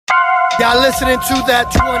Y'all listening to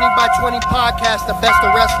that 20 by 20 podcast, the best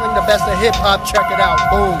of wrestling, the best of hip hop. Check it out.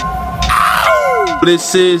 Boom.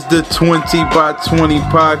 This is the 20 by 20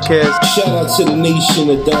 podcast. Shout out to the nation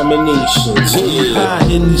of domination.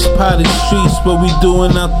 High in these potted streets, but we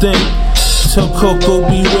doing our thing. Tell Coco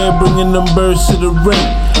beware, bringing them birds to the ring.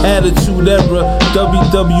 Attitude era,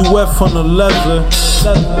 WWF on the leather.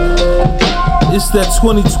 It's that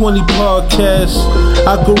 2020 podcast.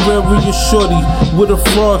 I go with your shorty with a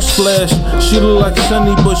frog splash. She look like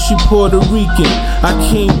Sunny, but she Puerto Rican. I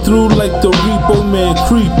came through like the Repo Man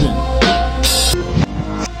creeping.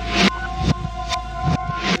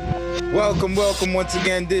 Welcome once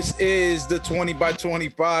again. This is the 20 by 20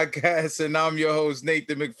 podcast, and I'm your host,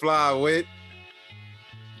 Nathan McFly with...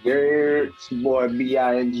 It's your boy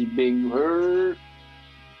B.I.N.G. Big Hurt.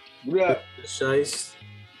 Yeah. Shice.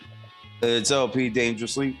 It's LP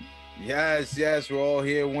Dangerously. Yes, we're all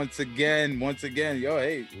here once again. Yo,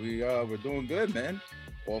 hey, we're doing good, man.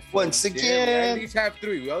 Once again. Yeah,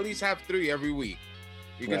 we at least have three every week.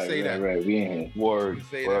 You can say that. Right, we in here. Word. You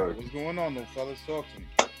can say Word. that. What's going on, though, fellas? Talk to me.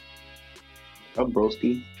 Up,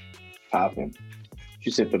 broski. Popping. What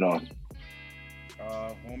you sipping on?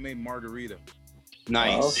 Homemade margarita.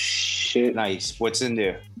 Nice. Oh, shit. Nice. What's in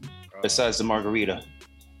there besides the margarita?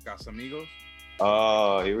 Casamigos.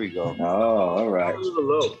 Oh, here we go. Oh, all right. A little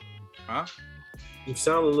low. Huh? You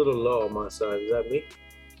sound a little low on my side. Is that me?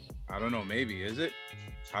 I don't know. Maybe. Is it?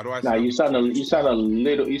 How do I Nah, sound? you sound a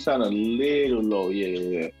little low.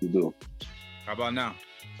 Yeah, you do. How about now?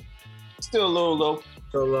 Still a little low.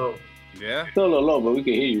 So low. Yeah? Still a little low, but we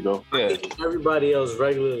can hear you though. Yeah. Everybody else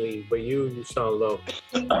regularly, but you sound low.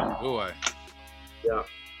 Do I? Yeah.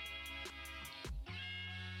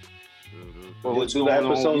 Well, what's Do going the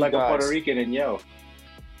on episode with like you a Puerto guys? Rican and yell.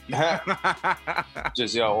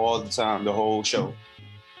 Just y'all all the time, the whole show.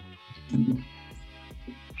 You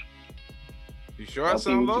sure I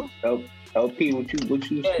sound low? LP, what you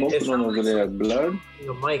Yeah, it smoking on sounds over like there? Blood?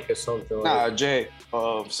 A mic or something. Nah, Like Jay,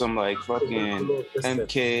 some like fucking that.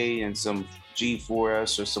 MK and some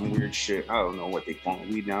G4S or some weird shit. I don't know what they call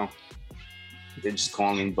weed now. They're just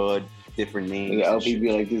calling Bud different names. Yeah, and LP shit.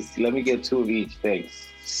 be like this. Let me get 2 of each. Thanks.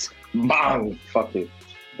 Bang! Fuck it.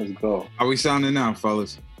 Let's go. How we sounding now,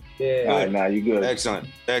 fellas? Yeah. All right, now you good. Excellent.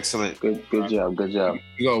 Good job.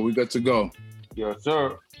 We got to go. Yes,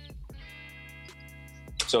 sir.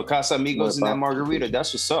 So Casamigos and that margarita,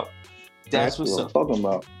 that's what's up. That's what's what up. I'm talking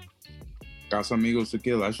about. Casamigos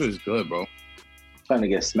tequila. That shit is good, bro. Trying to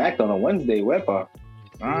get smacked on a Wednesday, wepa.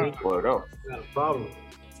 Word up. Not a problem.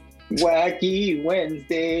 Wacky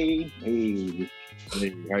Wednesday. Hey.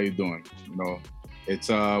 Hey, how you doing? It's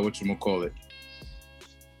whatchamacallit?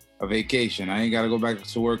 A vacation. I ain't gotta go back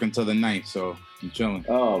to work until the 9th, so I'm chilling.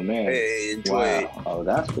 Oh man. Hey, enjoy it. Wow. Oh,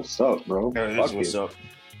 that's what's up, bro. Yeah, Fuck that's what's it. up.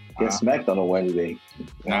 Get smacked on a Wednesday.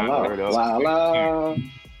 Nah, word up. Voila.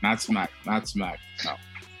 Not smack. No.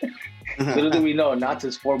 Little do we know, not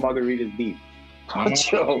just 4 margaritas deep.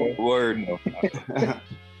 Yo. Word.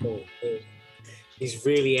 Oh, he's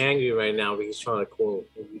really angry right now because he's trying to quote.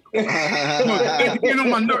 Get on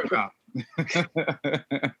my nerve now.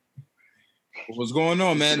 What's going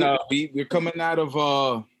on, man? We're coming out of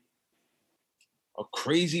a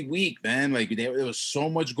crazy week, man. Like there was so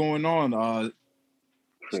much going on.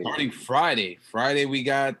 Starting Friday we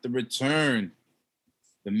got the return,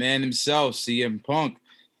 the man himself, CM Punk.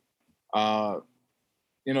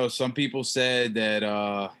 Some people said that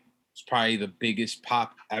it's probably the biggest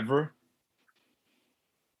pop ever.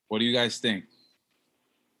 What do you guys think?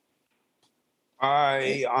 I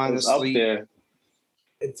It's up honestly, there.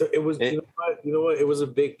 It was. You know what? It was a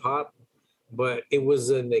big pop, but it was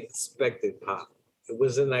an expected pop. It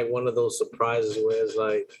wasn't like one of those surprises where it's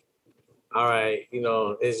like, all right,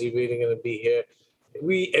 is he really gonna be here?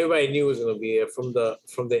 Everybody knew he was gonna be here from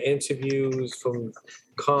the interviews, from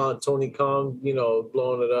Tony Khan,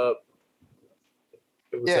 blowing it up.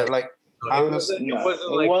 It was honestly,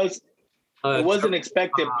 It was an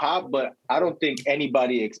expected pop, but I don't think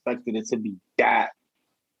anybody expected it to be that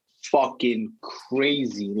fucking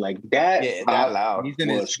crazy like that. Yeah, that loud. He's in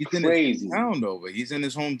his hometown, though. But he's in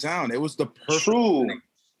his hometown. It was the perfect thing.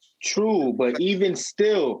 True, but even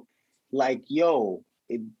still, like, yo,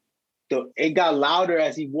 it got louder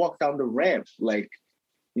as he walked down the ramp. Like,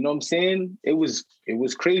 you know what I'm saying? It was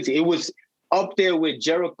crazy. It was up there with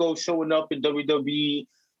Jericho showing up in WWE.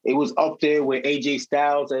 It was up there with AJ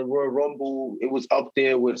Styles at Royal Rumble. It was up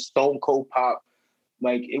there with Stone Cold Pop.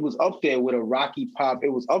 Like, it was up there with a Rocky Pop. It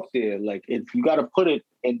was up there. Like, if you got to put it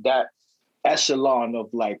in that echelon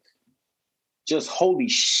of, like, just holy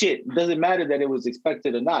shit. It doesn't matter that it was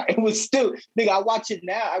expected or not. It was still, nigga, I watch it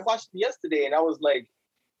now. I watched it yesterday and I was like,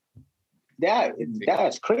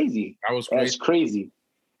 That's crazy. That was crazy. That's crazy.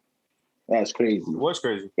 That's crazy. What's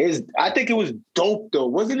crazy? I think it was dope though.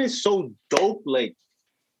 Wasn't it so dope? Like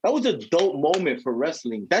that was a dope moment for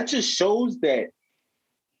wrestling. That just shows that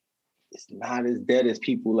it's not as dead as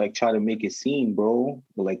people like try to make it seem, bro.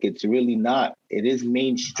 Like it's really not. It is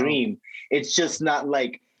mainstream. It's just not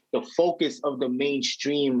like the focus of the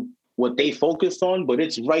mainstream, what they focus on, but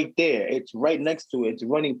it's right there. It's right next to it. It's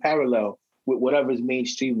running parallel with whatever's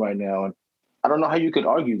mainstream right now. And I don't know how you could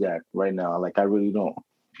argue that right now. Like I really don't.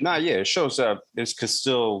 Nah, yeah, it shows that this could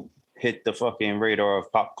still hit the fucking radar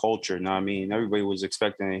of pop culture. Know what I mean? Everybody was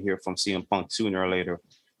expecting to hear from CM Punk sooner or later,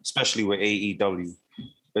 especially with AEW.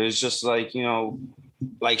 But it's just like, you know,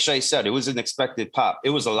 like Shay said, it was an expected pop. It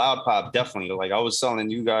was a loud pop, definitely. Like I was telling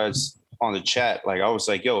you guys on the chat, like I was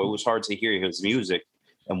like, yo, it was hard to hear his music.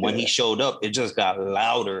 And when he showed up, it just got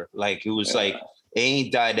louder. Like it was like, it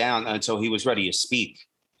ain't died down until he was ready to speak.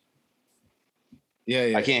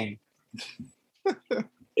 Yeah. I can't.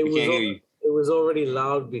 It was already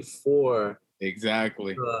loud before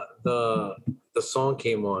Exactly. the song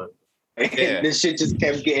came on. Yeah. This shit just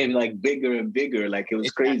kept getting like bigger and bigger. Like it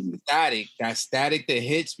was crazy. That static that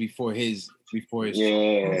hits before his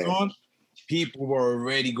Yeah. song, people were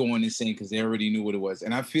already going insane because they already knew what it was.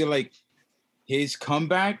 And I feel like his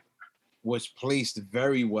comeback was placed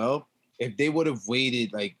very well. If they would have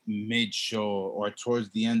waited like mid-show or towards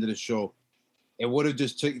the end of the show, it would have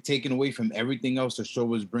just taken away from everything else the show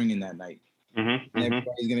was bringing that night. And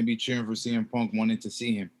everybody's going to be cheering for CM Punk, wanting to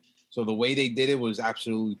see him. So the way they did it was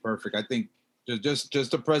absolutely perfect. I think just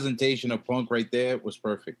the presentation of Punk right there was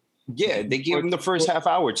perfect. Yeah, they gave him the first half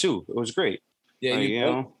hour too. It was great. Yeah, you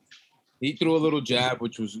know, he threw a little jab,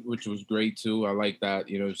 which was great too. I like that.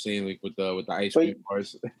 You know what I'm saying, like with the ice cream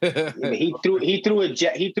bars. He threw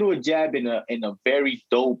a jab in a very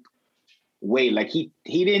dope way. Like he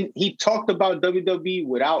talked about WWE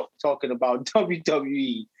without talking about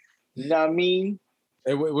WWE. You know what I mean?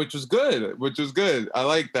 Which was good. I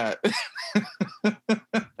like that.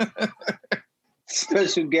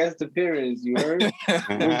 Special guest appearance, you heard?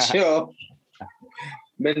 With yo.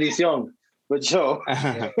 Bendición. But yo.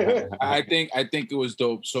 I think it was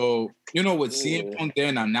dope. So, you know, with CM Punk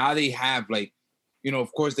there now they have like, you know,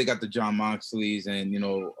 of course they got the John Moxleys and, you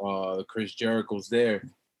know, Chris Jericho's there.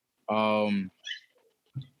 Now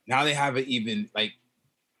they have it even like,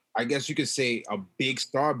 I guess you could say a big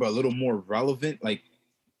star, but a little more relevant. Like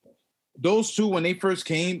those two, when they first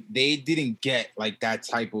came, they didn't get like that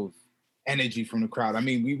type of energy from the crowd. I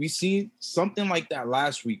mean, we seen something like that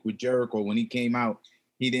last week with Jericho when he came out.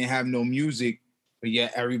 He didn't have no music, but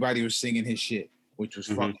yet everybody was singing his shit, which was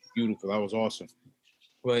fucking beautiful. That was awesome.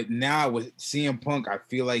 But now with CM Punk, I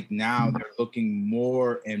feel like now they're looking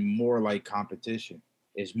more and more like competition.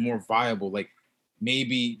 It's more viable. Like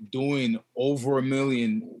maybe doing over 1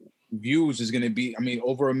 million views is going to be, I mean,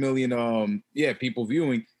 over 1 million, people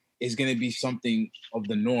viewing is going to be something of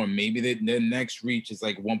the norm. Maybe their next reach is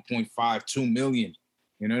like 1.5, 2 million.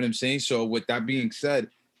 You know what I'm saying? So with that being said,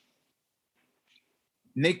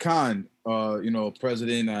 Nick Khan, you know,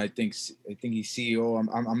 president, I think he's CEO.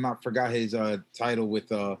 I'm not forgot his title with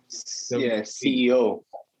CEO.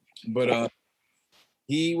 But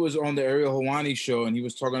he was on the Ariel Helwani show and he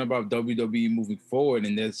was talking about WWE moving forward,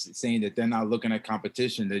 and they're saying that they're not looking at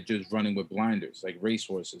competition, they're just running with blinders, like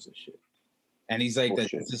racehorses and shit. And he's like,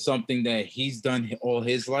 this is something that he's done all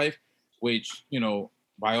his life, which, you know,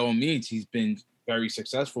 by all means, he's been very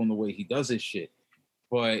successful in the way he does his shit.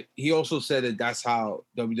 But he also said that that's how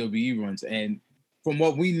WWE runs. And from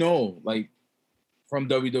what we know, like from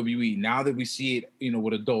WWE, now that we see it, you know,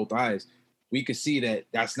 with adult eyes, we could see that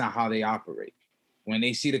that's not how they operate. When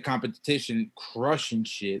they see the competition crushing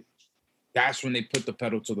shit, that's when they put the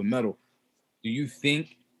pedal to the metal. Do you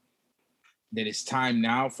think that it's time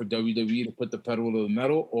now for WWE to put the pedal to the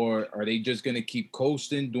metal, or are they just going to keep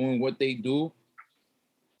coasting, doing what they do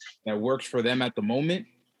that works for them at the moment,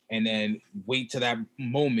 and then wait to that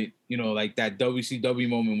moment, you know, like that WCW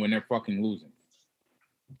moment when they're fucking losing?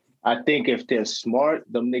 I think if they're smart,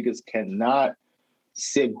 them niggas cannot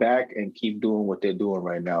sit back and keep doing what they're doing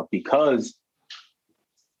right now, because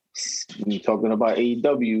when you're talking about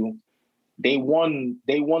AEW, they won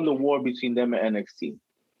the war between them and NXT,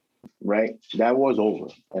 right? That war's over.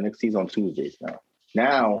 NXT's on Tuesdays now.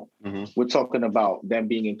 Now we're talking about them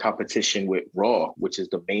being in competition with Raw, which is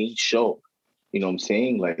the main show. You know what I'm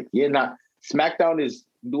saying? Like, SmackDown is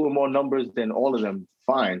doing more numbers than all of them,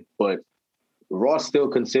 fine, but Raw's still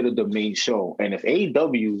considered the main show. And if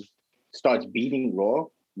AEW starts beating Raw,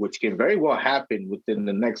 which can very well happen within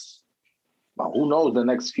the next, who knows, the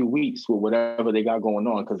next few weeks with whatever they got going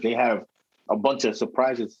on, because they have a bunch of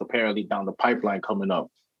surprises apparently down the pipeline coming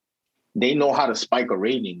up. They know how to spike a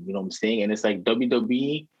rating, you know what I'm saying? And it's like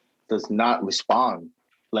WWE does not respond.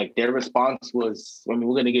 Like their response was, I mean,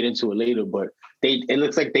 we're gonna get into it later, but it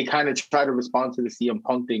looks like they kind of try to respond to the CM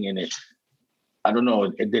Punk thing, and I don't know,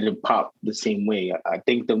 it didn't pop the same way. I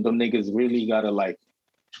think them niggas really gotta like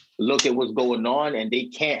look at what's going on, and they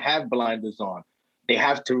can't have blinders on. They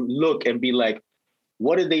have to look and be like,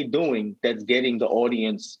 what are they doing that's getting the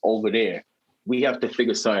audience over there? We have to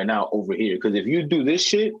figure something out over here. Because if you do this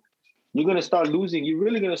shit, you're gonna start losing. You're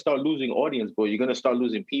really gonna start losing audience, bro. You're gonna start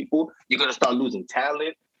losing people. You're gonna start losing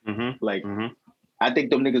talent. I think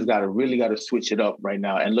them niggas really gotta switch it up right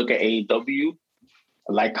now and look at AEW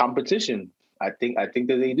like competition. I think that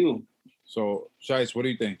they do. So, Shice, what do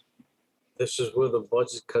you think? This is where the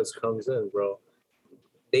budget cuts comes in, bro.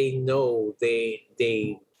 They know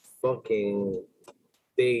AEW's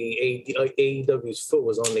foot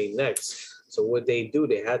was on their necks. So what they do,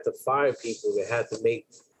 they had to fire people. They had to make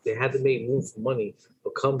room for money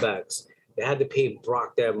for comebacks. They had to pay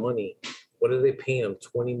Brock that money. What are they paying him?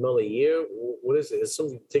 $20 million a year? What is it? It's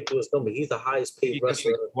some ridiculous number. He's the highest paid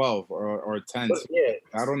wrestler. Like 12 or 10. But yeah,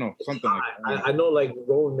 I don't know. Something like that. I know like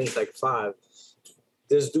Roman makes like 5.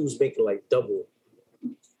 This dude's making like double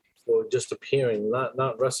for just appearing,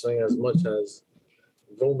 not wrestling as much as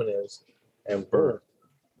Roman is. And boom,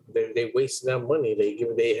 they wasted that money.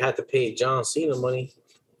 They had to pay John Cena money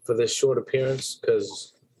for this short appearance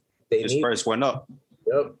because his price went up.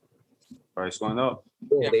 Yep, price went up.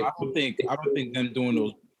 Boom, Yeah, I don't think them doing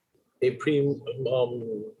those. They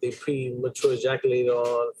premature ejaculated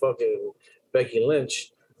on fucking Becky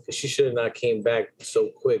Lynch. She should have not came back so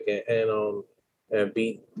quick and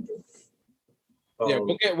beat. Yeah,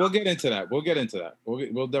 we'll get into that. We'll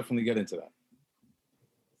definitely get into that.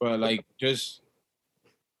 But like, just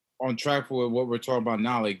on track for what we're talking about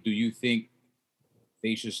now, like, do you think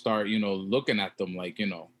they should start, looking at them like,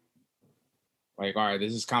 like, all right,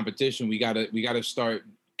 this is competition. We gotta start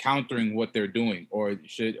countering what they're doing, or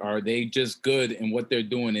are they just good in what they're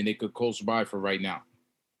doing and they could coast by for right now?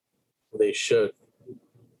 They should,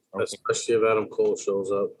 okay. Especially if Adam Cole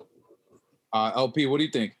shows up. LP, what do you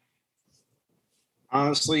think?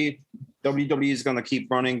 Honestly, WWE is gonna keep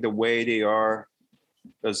running the way they are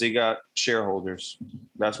because they got shareholders.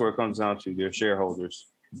 That's where it comes down to. They're shareholders.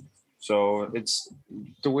 So it's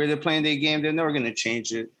the way they're playing their game. They're never gonna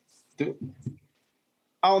change it.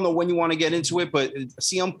 I don't know when you want to get into it, but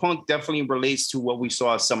CM Punk definitely relates to what we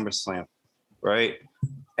saw at SummerSlam, right?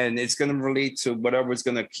 And it's going to relate to whatever's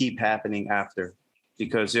going to keep happening after,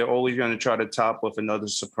 because they're always going to try to top with another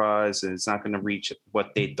surprise, and it's not going to reach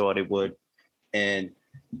what they thought it would. And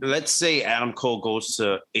let's say Adam Cole goes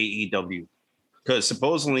to AEW, because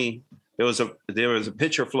supposedly there was a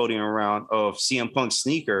picture floating around of CM Punk's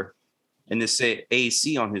sneaker, and it said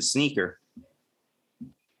AC on his sneaker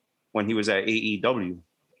when he was at AEW.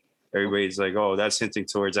 Everybody's like, oh, that's hinting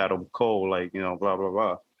towards Adam Cole, like, blah, blah,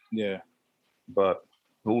 blah. Yeah. But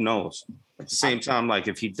who knows? At the same time, like,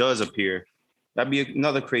 if he does appear, that'd be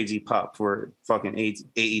another crazy pop for fucking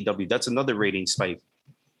AEW. That's another rating spike.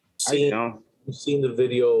 You've seen the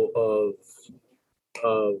video of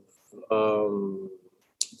the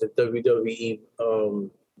WWE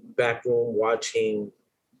backroom watching,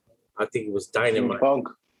 I think it was Dynamite. Punk.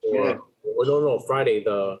 No, Friday,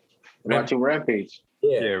 watching Rampage.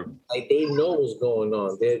 Yeah, like they know what's going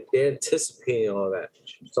on. They're anticipating all that.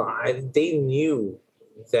 So they knew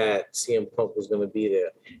that CM Punk was going to be there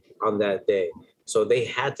on that day. So they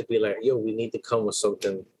had to be like, yo, we need to come with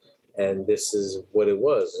something. And this is what it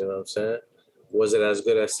was. You know what I'm saying? Was it as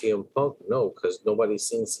good as CM Punk? No, because nobody's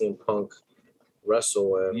seen CM Punk wrestle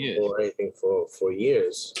or anything for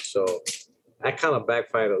years. So that kind of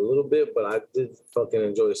backfired a little bit, but I did fucking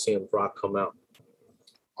enjoy seeing Brock come out.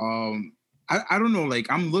 I don't know,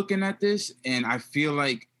 like, I'm looking at this and I feel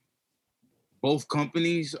like both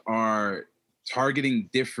companies are targeting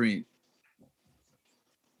different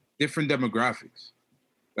demographics.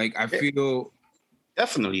 Like, I feel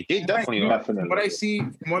definitely are. From what I see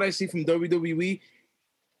from WWE,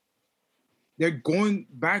 they're going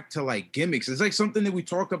back to like gimmicks. It's like something that we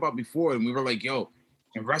talked about before, and we were like, yo,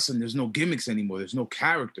 in wrestling, there's no gimmicks anymore. There's no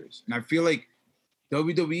characters. And I feel like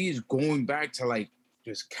WWE is going back to like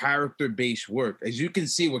just character-based work. As you can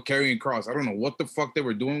see with Karrion Kross, I don't know what the fuck they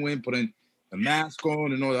were doing with him, putting the mask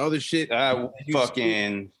on and all the other shit.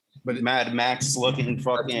 Fucking Mad Max looking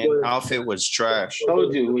fucking outfit was trash.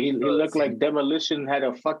 Told you, he looked like Demolition had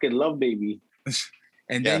a fucking love baby.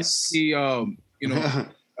 And then you see,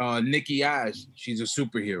 Nikki Ash, she's a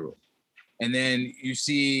superhero. And then you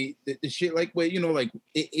see the shit like,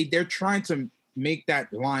 they're trying to make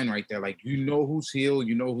that line right there. Like, you know who's heel,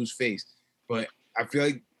 you know who's face. But I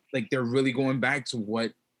feel like they're really going back to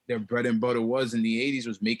what their bread and butter was in the 80s,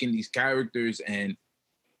 was making these characters and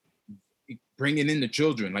bringing in the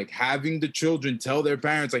children, like having the children tell their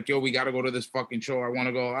parents, like, yo, we got to go to this fucking show. I want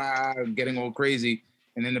to go, getting all crazy.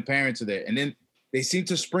 And then the parents are there. And then they seem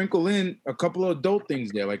to sprinkle in a couple of adult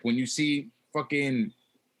things there. Like when you see fucking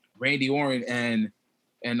Randy Orton and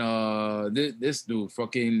this dude,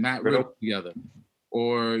 fucking Matt Riddle together.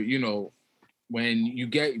 Or, you know, when you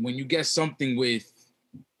get something with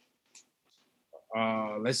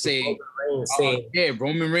let's say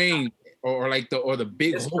Roman Reigns or like the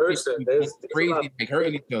big person, crazy like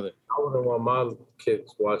hurting each other. I wouldn't want my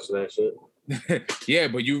kids watching that shit. Yeah,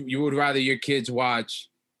 but you would rather your kids watch,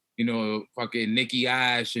 you know, fucking Nikki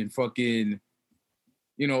Ash and fucking,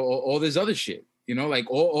 you know, all this other shit. You know,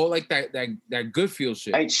 like all like that good feel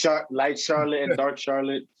shit. Light Charlotte and Dark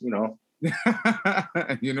Charlotte, you know.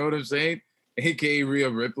 You know what I'm saying? AKA Rhea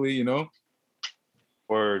Ripley, you know.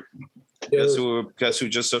 Or guess who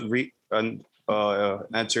just entered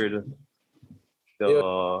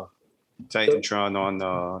the Titantron on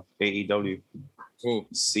AEW? Who?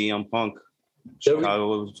 CM Punk,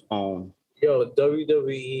 Chicago's own. Yo,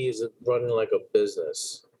 WWE is running like a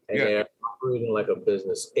business, and they're operating like a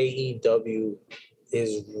business. AEW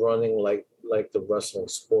is running like the wrestling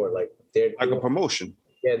sport, like they're like a promotion.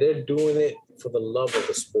 Yeah, they're doing it for the love of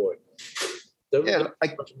the sport.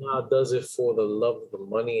 Now does it for the love of the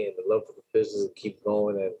money and the love of the business to keep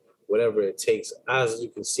going and whatever it takes. As you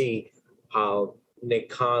can see, how Nick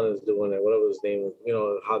Khan is doing it, whatever his name is, you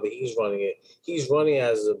know, how he's running it. He's running it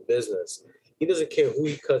as a business. He doesn't care who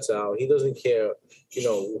he cuts out. He doesn't care, you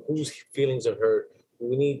know, whose feelings are hurt.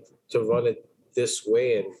 We need to run it this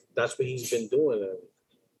way, and that's what he's been doing. And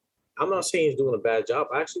I'm not saying he's doing a bad job.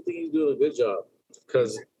 I actually think he's doing a good job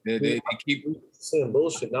because they keep seeing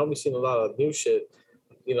bullshit. Now we've seen a lot of new shit,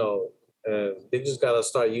 you know, and they just got to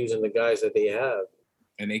start using the guys that they have.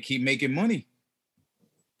 And they keep making money.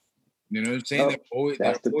 You know what I'm saying?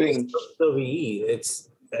 That's the thing. WWE,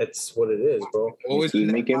 that's what it is, bro. Always keep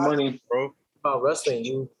making money, bro. About wrestling,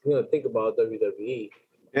 you know, think about WWE.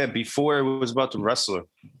 Yeah, before it was about the wrestler.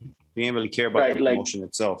 We didn't really care about the promotion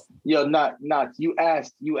itself. Yo, not. You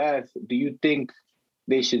asked. Do you think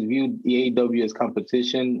they should view the AEW as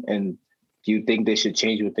competition, and do you think they should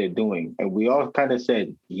change what they're doing? And we all kind of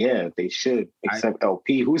said, yeah, they should, except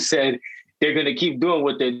LP, who said they're gonna keep doing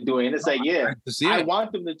what they're doing. And it's like, yeah, I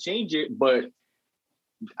want them to change it, but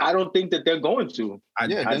I don't think that they're going to. I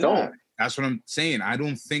don't. That's what I'm saying. I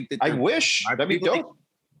don't think that. I wish. That'd be dope.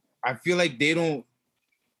 I feel like they don't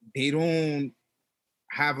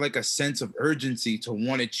have like a sense of urgency to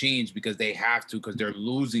want to change because they have to, because they're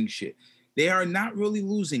losing shit. They are not really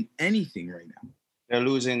losing anything right now. They're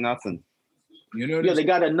losing nothing. You know? Yeah, they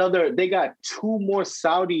got 2 more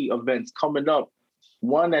Saudi events coming up.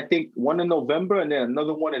 One in November and then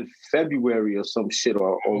another one in February or some shit,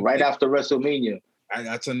 or right after WrestleMania.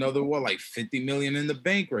 That's another one, like 50 million in the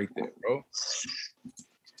bank right there, bro.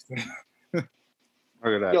 Look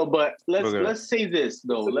at that. Yo, but let's say this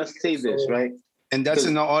though. Let's say this, right? And that's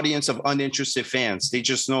in the audience of uninterested fans. They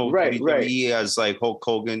just know WWE as like Hulk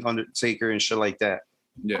Hogan, Undertaker, and shit like that.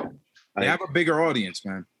 Yeah, they have a bigger audience,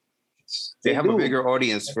 man. They have a bigger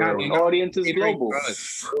audience for the audience is global.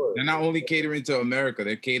 They're not only catering to America;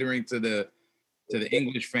 they're catering to the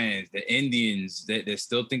English fans, the Indians. They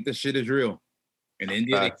still think the shit is real. In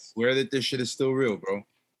India, they swear that this shit is still real, bro.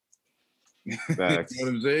 Facts. You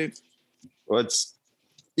know what I'm saying? Well, it's,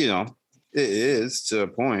 you know, it is to a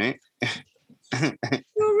point. You're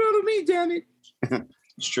real to me, damn it.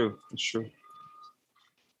 It's true.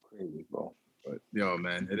 Crazy, bro. But yo,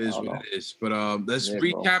 man, it is what it is. But let's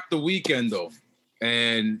recap the weekend though.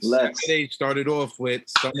 And Saturday started off with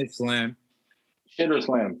SummerSlam. Shitter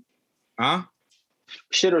Slam. Huh?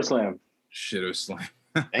 Shitter Slam.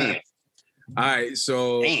 Damn. All right,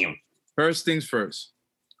 so first things first.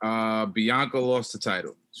 Bianca lost the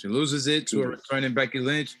title. She loses it to a returning Becky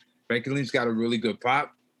Lynch. Becky Lynch got a really good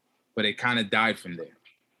pop, but it kind of died from there.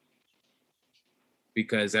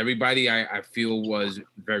 Because everybody, I feel, was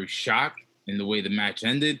very shocked in the way the match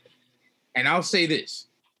ended. And I'll say this.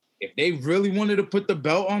 If they really wanted to put the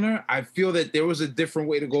belt on her, I feel that there was a different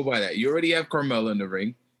way to go by that. You already have Carmella in the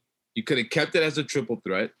ring. You could have kept it as a triple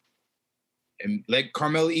threat and let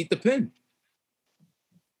Carmella eat the pin.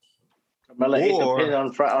 Carmella ate the pin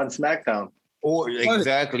on SmackDown. Or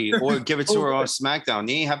exactly, or give it to her on SmackDown.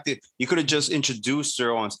 You ain't have to. You could have just introduced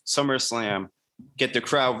her on SummerSlam, get the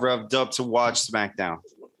crowd revved up to watch SmackDown.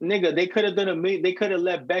 Nigga, they could have done they could have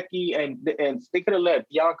let Becky and they could have let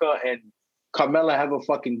Bianca Carmella have a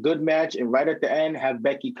fucking good match, and right at the end, have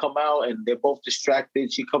Becky come out, and they're both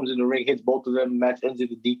distracted. She comes in the ring, hits both of them, match ends in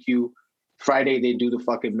the DQ. Friday, they do the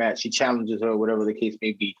fucking match. She challenges her, whatever the case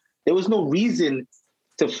may be. There was no reason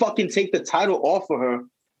to fucking take the title off of her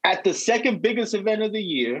at the second biggest event of the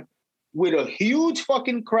year with a huge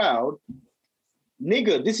fucking crowd.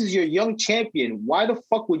 Nigga, this is your young champion. Why the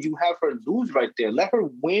fuck would you have her lose right there? Let her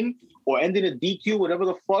win or end in a DQ, whatever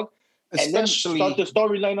the fuck. And then start the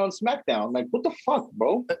storyline on SmackDown. Like, what the fuck,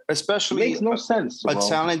 bro? Especially it makes no sense. A bro.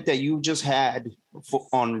 talent that you just had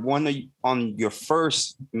on your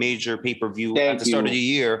first major pay-per-view at the start of the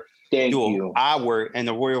year. Thank do you. An hour in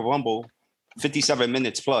the Royal Rumble, 57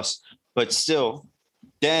 minutes plus, but still,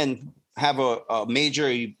 then have a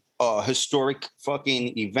major historic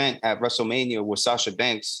fucking event at WrestleMania with Sasha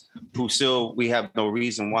Banks, who still we have no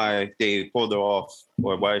reason why they pulled her off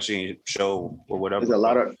or why she didn't show or whatever. There's a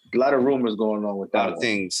lot of rumors going on with that. A lot of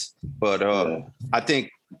things, but I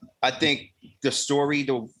think the story.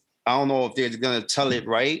 I don't know if they're gonna tell it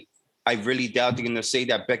right. I really doubt they're gonna say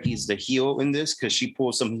that Becky's the heel in this because she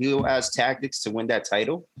pulled some heel ass tactics to win that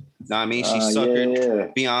title. Know what I mean? She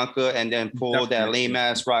suckered Bianca and then pulled that lame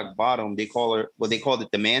ass rock bottom. They call her they called it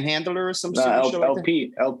the manhandler or some shit.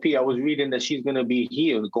 LP. I was reading that she's gonna be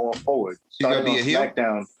heel going forward. She's gonna be a heel.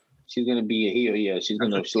 SmackDown, she's gonna be a heel. Yeah, she's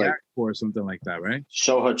gonna like or something like that, right?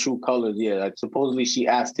 Show her true colors. Yeah, like supposedly she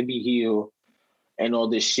asked to be heel and all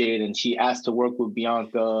this shit, and she asked to work with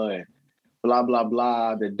Bianca and blah, blah,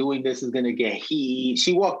 blah. That doing this is going to get heat.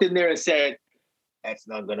 She walked in there and said, that's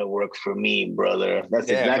not going to work for me, brother. That's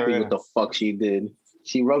exactly what the fuck she did.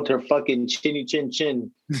 She rubbed her fucking chinny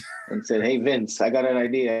chin and said, hey, Vince, I got an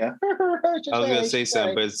idea. I was going to say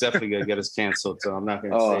something, but it's definitely going to get us canceled, so I'm not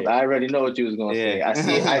going to say it. I already know what you was going to say.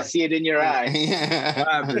 I see it in your eye.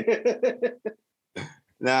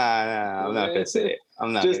 Nah, I'm not going to say it.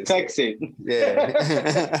 I'm not just text it.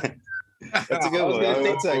 Yeah. That's a good one.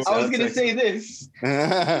 I was gonna say this.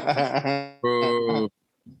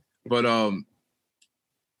 But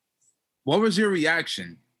what was your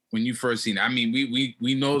reaction when you first seen it? I mean,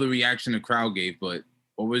 we know the reaction the crowd gave, but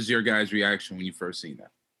what was your guys' reaction when you first seen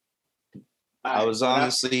that? I was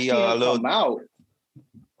honestly a little out.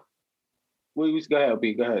 Go ahead,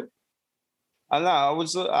 LP. Go ahead.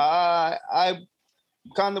 I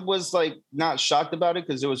kind of was like not shocked about it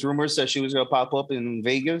because there was rumors that she was gonna pop up in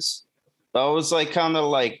Vegas. But I was like kind of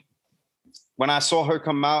like when I saw her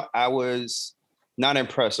come out, I was not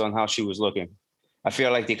impressed on how she was looking. I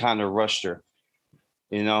feel like they kind of rushed her.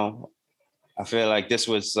 You know, I feel like this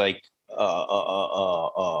was like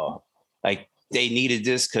like they needed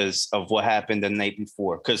this because of what happened the night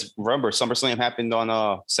before. Because remember, SummerSlam happened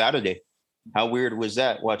on Saturday. How weird was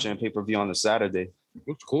that watching a pay-per-view on a Saturday? It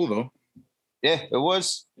was cool though. Yeah, it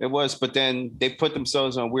was. But then they put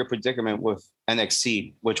themselves in a weird predicament with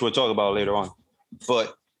NXT, which we'll talk about later on.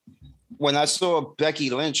 But when I saw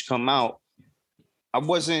Becky Lynch come out, I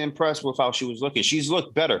wasn't impressed with how she was looking. She's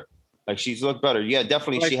looked better. Yeah,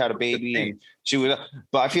 definitely she had a baby and she was,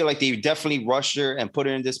 but I feel like they definitely rushed her and put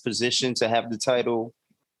her in this position to have the title.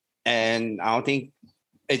 And I don't think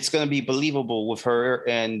it's going to be believable with her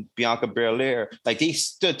and Bianca Belair. Like they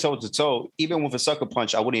stood toe to toe. Even with a sucker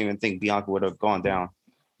punch, I wouldn't even think Bianca would have gone down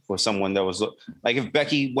for someone that was like if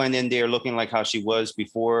Becky went in there looking like how she was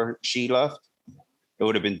before she left, it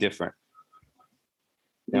would have been different.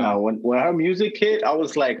 Yeah, when her music hit, I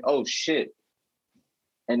was like, oh shit.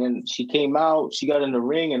 And then she came out, she got in the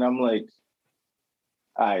ring, and I'm like,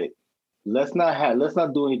 all right, let's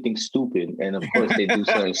not do anything stupid. And of course they do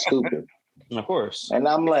something stupid. Of course. And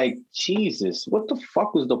I'm like, Jesus, what the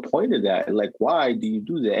fuck was the point of that? Like, why do you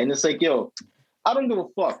do that? And it's like, yo, I don't give a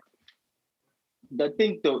fuck. I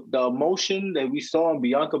think the emotion that we saw on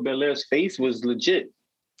Bianca Belair's face was legit.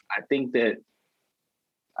 I think,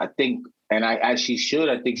 and as she should,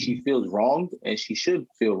 I think she feels wrong, and she should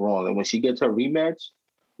feel wrong. And when she gets her rematch,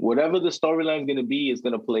 whatever the storyline is going to be, is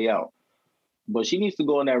going to play out. But she needs to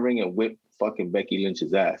go in that ring and whip fucking Becky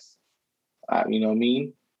Lynch's ass. You know what I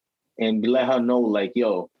mean? And let her know, like,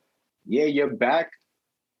 yo, yeah, you're back,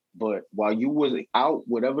 but while you was out,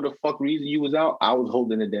 whatever the fuck reason you was out, I was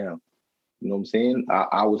holding it down. You know what I'm saying?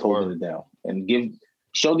 I was holding it down. And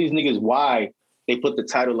show these niggas why they put the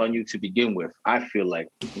title on you to begin with. I feel like,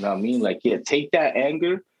 you know what I mean? Like, yeah, take that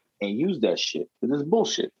anger and use that shit. Because it's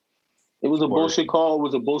bullshit. It was a bullshit call. It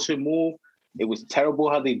was a bullshit move. It was terrible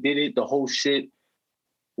how they did it. The whole shit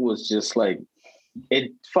was just like,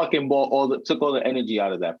 it fucking took all the energy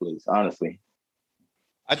out of that place, honestly.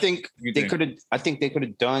 I think they could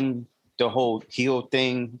have done the whole heel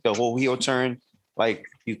thing, the whole heel turn, like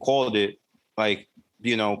you called it, like,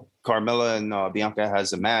 you know, Carmella and Bianca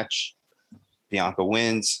has a match. Bianca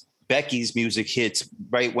wins. Becky's music hits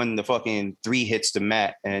right when the fucking 3 hits the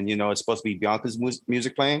mat, and you know it's supposed to be Bianca's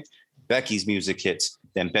music playing. Becky's music hits.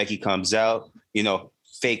 Then Becky comes out, you know,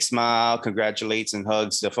 fake smile, congratulates and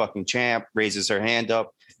hugs the fucking champ, raises her hand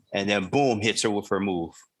up, and then boom, hits her with her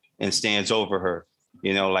move and stands over her,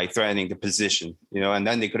 you know, like threatening the position, you know, and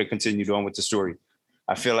then they could have continued on with the story.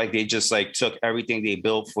 I feel like they just like took everything they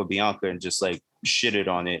built for Bianca and just like shitted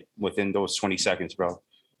on it within those 20 seconds, bro.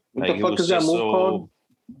 What Like, the fuck is that move called?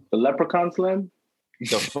 The Leprechaun Slam?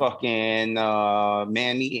 The fucking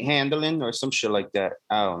man-meat handling or some shit like that.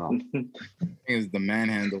 I don't know. I think it's the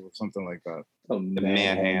manhandle or something like that. The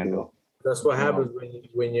manhandle. That's what happens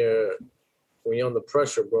when you're under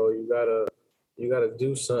pressure, bro. You gotta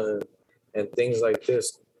do something, and things like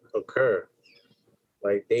this occur.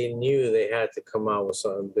 Like they knew they had to come out with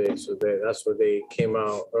something big, so that's what they came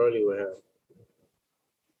out early with him.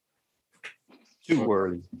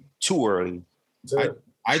 Too early.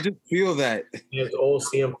 I just feel that It's all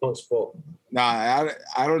CM Punk's fault. I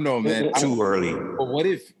don't know, man. Too early. But what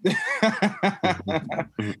if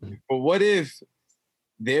but what if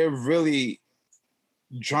they're really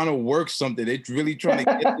trying to work something? They're really trying to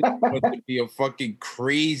get this one to be a fucking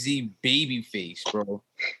crazy baby face, bro.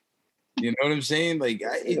 You know what I'm saying? Like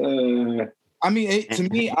I mean, to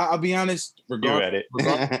me, I'll be honest, regardless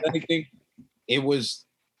of anything, it was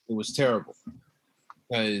terrible.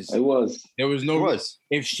 Because there was no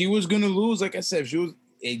if she was gonna lose, like I said, if she was,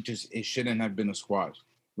 it shouldn't have been a squash.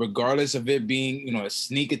 Regardless of it being, you know, a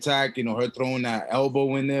sneak attack, you know, her throwing that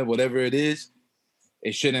elbow in there, whatever it is,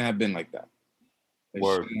 it shouldn't have been like that. It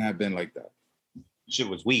shouldn't have been like that. Shit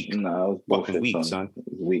was weak. No, it was fucking weak, son. It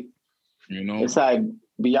was weak. You know, it's like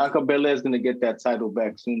Bianca Belair is gonna get that title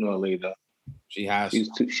back sooner or later. She has.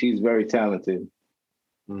 She's very talented.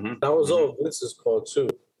 Mm-hmm. That was all Vince's call too.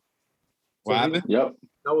 What happened? Yep.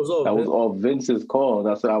 That was all Vince's call.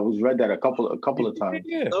 That's what I was read that a couple of times.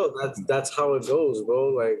 Yeah. No, that's how it goes, bro.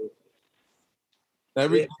 Like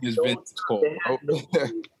everything is Vince's call.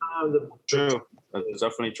 True. That's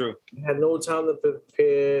definitely true. They had no time to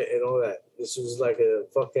prepare and all that. This was like a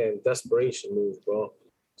fucking desperation move, bro.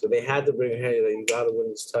 So they had to bring her. Like, you got to win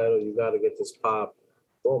this title. You got to get this pop.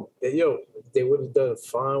 Boom. And, they would have done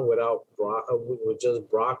fine without Brock, with just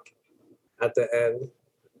Brock at the end,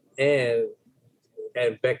 and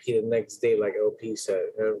Becky the next day, like LP said,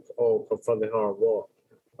 and confronting her on Raw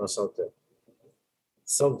or something.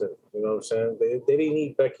 Something, you know what I'm saying? They didn't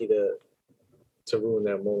need Becky to ruin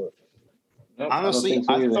that moment. Honestly,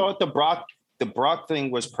 I thought the Brock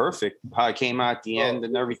thing was perfect. How it came out at the end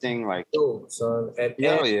and everything, like son. And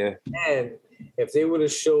if they would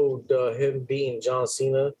have showed him being John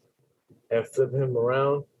Cena and flip him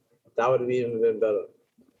around, that would have even been better.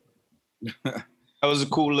 That was a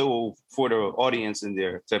cool little for the audience in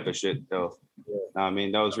there type of shit, though. Yeah. I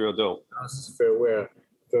mean, that was real dope. That was farewell.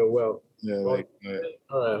 Yeah. All right,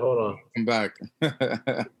 hold on. Come back.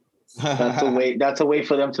 That's a way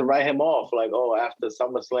for them to write him off. Like, after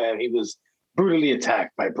SummerSlam, he was brutally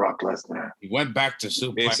attacked by Brock Lesnar. He went back to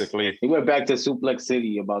Suplex. Basically, he went back to Suplex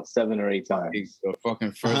City about 7 or 8 times. He's the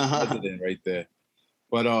fucking first president right there.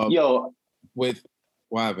 But with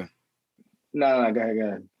what happened? No, go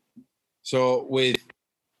ahead. So with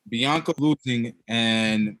Bianca losing,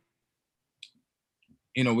 and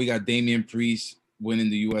we got Damian Priest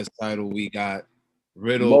winning the U.S. title. We got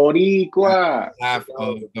Riddle, Boricua, half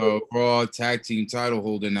of the Raw Tag Team title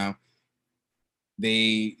holder now.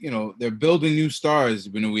 They're building new stars.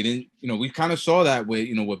 We kind of saw that with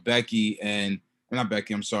with Becky and not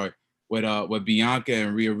Becky. I'm sorry, with Bianca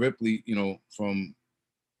and Rhea Ripley. From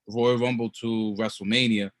Royal Rumble to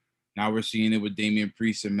WrestleMania. Now we're seeing it with Damian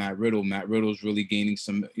Priest and Matt Riddle. Matt Riddle's really gaining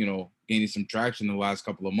some traction in the last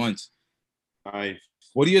couple of months. Nice.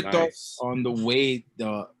 What are your thoughts on the way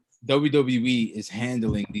the WWE is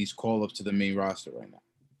handling these call-ups to the main roster right now?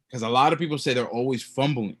 Because a lot of people say they're always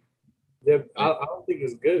fumbling. Yeah, I don't think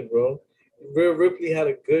it's good, bro. Rhea Ripley had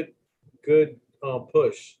a good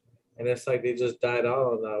push, and it's like they just died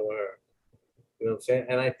out on that with her. You know what I'm saying?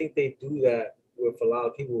 And I think they do that with a lot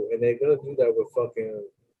of people, and they're gonna do that with fucking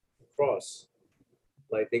Cross.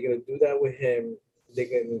 Like they're gonna do that with him. They're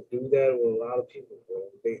gonna do that with a lot of people, bro.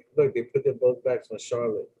 They put their both backs on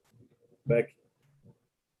Charlotte, Becky.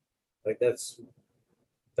 Like that's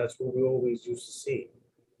what we always used to see.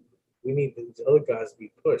 We need these other guys to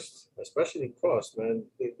be pushed, especially Cross, man.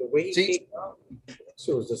 The way he came out, it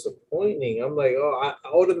was disappointing. I'm like, I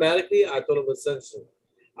thought of Ascension.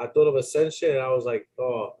 And I was like,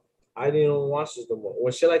 I didn't even watch this no more.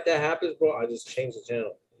 When shit like that happens, bro, I just change the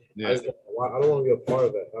channel. Yeah. I don't want to be a part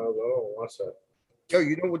of it. I don't want to watch that. Yo,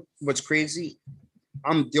 you know what's crazy?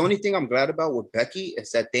 The only thing I'm glad about with Becky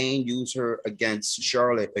is that they ain't use her against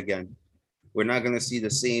Charlotte again. We're not gonna see the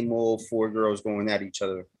same old four girls going at each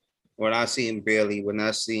other. We're not seeing Bailey. We're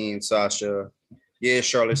not seeing Sasha. Yeah,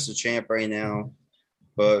 Charlotte's the champ right now,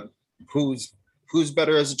 but who's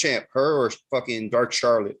better as a champ, her or fucking Dark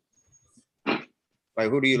Charlotte? Like,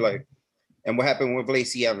 who do you like? And what happened with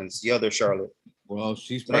Lacey Evans, the other Charlotte? Well,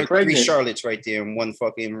 she's Like pregnant. 3 Charlottes right there in one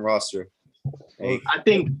fucking roster. Like, I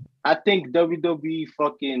think WWE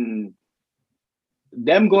fucking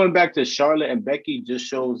them going back to Charlotte and Becky just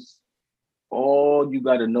shows all you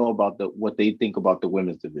got to know about what they think about the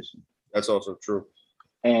women's division. that's also true.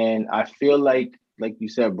 And I feel like you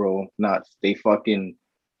said, bro,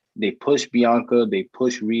 they push Bianca, they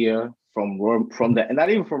push Rhea from the, and not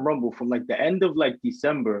even from Rumble, from like the end of like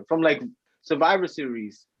December, from like Survivor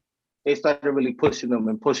Series, they started really pushing them,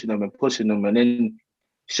 and then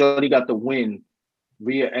Shorty got the win.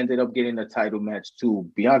 Rhea ended up getting a title match too.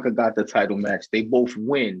 Bianca got the title match. They both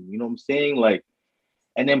win. You know what I'm saying? Like,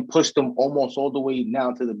 and then pushed them almost all the way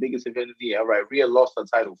now to the biggest event of the year. All right, Rhea lost the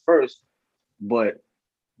title first, but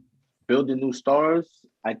building new stars,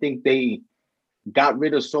 I think they got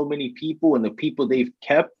rid of so many people, and the people they've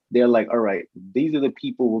kept, they're like, all right, these are the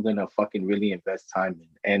people we're gonna fucking really invest time in.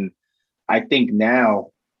 And I think now,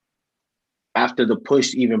 after the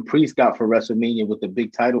push even Priest got for WrestleMania with the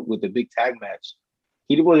big tag match,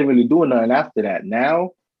 he wasn't really doing nothing after that.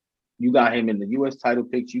 Now you got him in the US title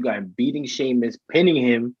picture, you got him beating Sheamus, pinning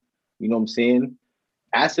him, you know what I'm saying?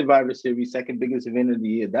 At Survivor Series, second biggest event of the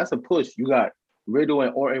year. That's a push. You got Riddle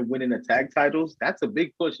and Orton winning the tag titles. That's a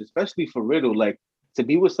big push, especially for Riddle. Like, to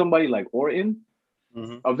be with somebody like Orton,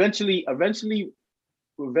 eventually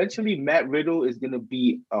Matt Riddle is gonna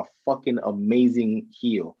be a fucking amazing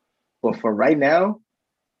heel. But for right now,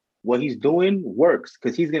 what he's doing works,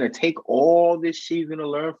 because he's gonna take all this shit he's gonna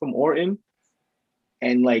learn from Orton,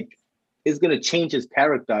 and like, it's gonna change his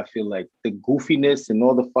character. I feel like the goofiness and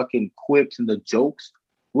all the fucking quips and the jokes,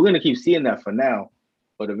 we're gonna keep seeing that for now.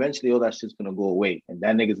 But eventually all that shit's gonna go away. And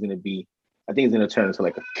that nigga's gonna be, I think he's gonna turn into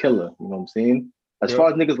like a killer. You know what I'm saying? As far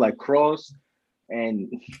as niggas like Cross,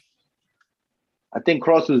 and I think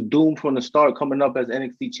Cross was doomed from the start coming up as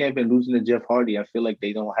NXT champion, losing to Jeff Hardy. I feel like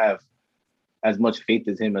they don't have as much faith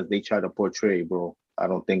as him as they try to portray, bro. I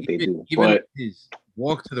don't think they do. But his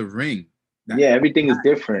walk to the ring. Everything is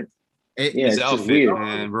different. His outfit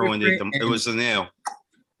and ruined it. It was a nail.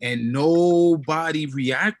 And nobody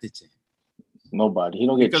reacted to him. Nobody. He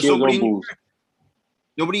don't get cheers or boos.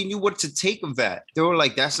 Nobody knew what to take of that. They were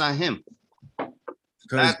like, that's not him.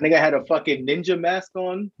 That nigga had a fucking ninja mask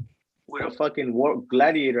on with a fucking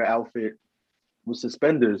gladiator outfit with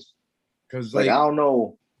suspenders. Because like, I don't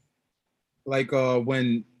know. Like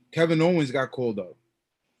when Kevin Owens got called up,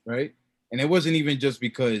 right? And it wasn't even just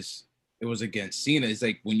because it was against Cena. It's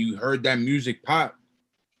like when you heard that music pop,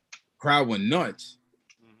 crowd went nuts.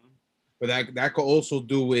 But that could also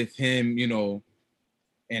do with him, you know,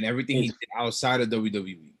 and everything he did outside of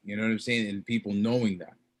WWE. You know what I'm saying? And people knowing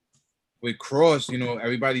that. With Cross, you know,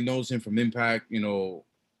 everybody knows him from Impact, you know,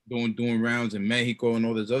 doing rounds in Mexico and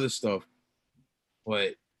all this other stuff. But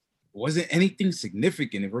it wasn't anything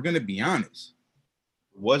significant, if we're gonna be honest.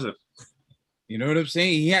 It wasn't. You know what I'm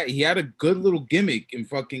saying? He had a good little gimmick in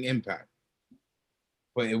fucking Impact.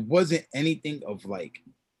 But it wasn't anything of like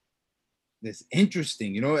this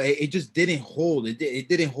interesting, you know. It just didn't hold. It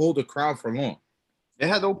didn't hold the crowd for long. It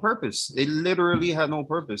had no purpose. It literally had no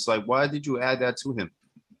purpose. Like, why did you add that to him?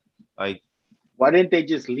 Like, why didn't they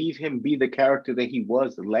just leave him be the character that he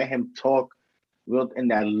was and let him talk real in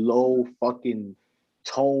that low fucking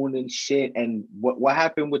tone and shit? And what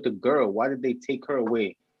happened with the girl? Why did they take her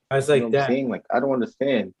away? Guys like that. I'm saying? Like, I don't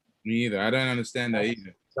understand. Me either. I don't understand that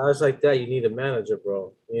either. Guys like that, you need a manager,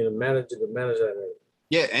 bro. You need a manager to manage that.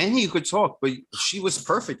 Yeah, and he could talk, but she was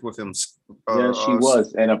perfect with him. Yeah, she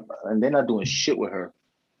was, and they're not doing shit with her.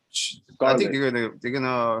 I think they're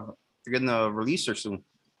gonna release her soon.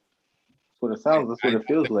 That's what it sounds. That's what it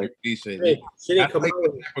feels like. That's like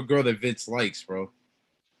the type of girl that Vince likes, bro.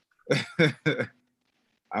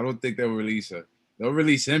 I don't think they'll release her. They'll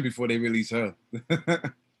release him before they release her.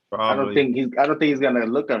 I don't think he's gonna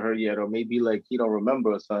look at her yet, or maybe like he don't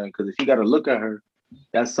remember or something. Because if he got to look at her,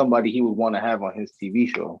 that's somebody he would want to have on his TV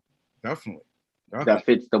show. Definitely. That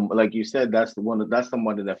fits them, like you said. That's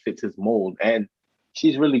somebody that fits his mold, and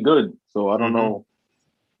she's really good. So I don't know.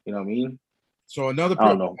 You know what I mean? So another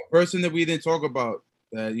person that we didn't talk about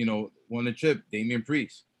that, you know, won the trip, Damian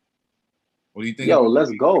Priest. What do you think? Yo,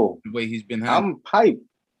 let's go. The way he's been. I'm hyped.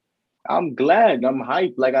 I'm glad. I'm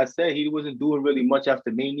hyped. Like I said, he wasn't doing really much after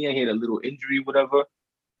Mania. He had a little injury, whatever.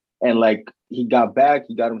 And like he got back,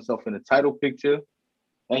 he got himself in a title picture.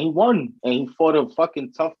 And he won. And he fought a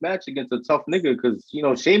fucking tough match against a tough nigga because, you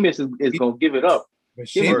know, Sheamus is going to give it up. But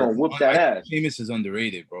Sheamus Sheamus, going to whoop that ass. Sheamus is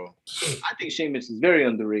underrated, bro. I think Sheamus is very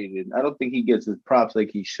underrated. I don't think he gets his props like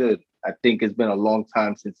he should. I think it's been a long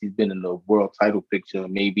time since he's been in the world title picture.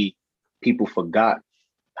 Maybe people forgot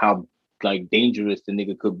how like dangerous the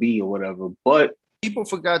nigga could be or whatever. But People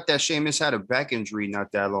forgot that Sheamus had a back injury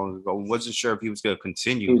not that long ago. Wasn't sure if he was going to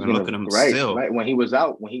continue. he was And gonna, look at him right, still. right when he was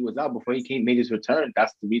out before he made his return.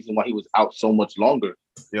 That's the reason why he was out so much longer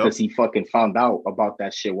Yep. because he fucking found out about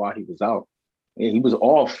that shit while he was out. And he was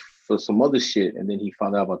off for some other shit, and then he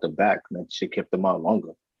found out about the back, and that shit kept him out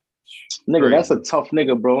longer. Nigga, Crazy. that's a tough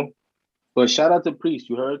nigga, bro. But shout out to Priest.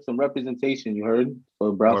 You heard some representation. You heard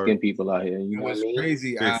for brown skin Word. people out here. You It know what I was mean?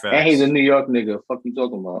 crazy. Big I, And he's a facts. New York nigga. Fuck you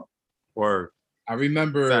talking about? Word. I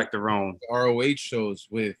remember Fact their own. ROH shows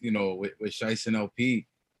with Shice and LP,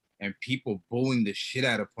 and people booing the shit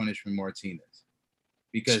out of Punishment Martinez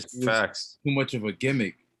because he was Facts. too much of a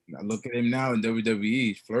gimmick. Now look at him now in WWE.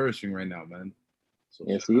 He's flourishing right now, man. So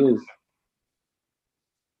Yes, he is.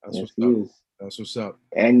 that's Yes, what's he up. is. That's what's up.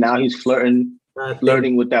 And now he's flirting I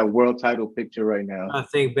think, with that world title picture right now. I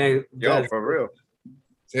think Bad, Yo, for real.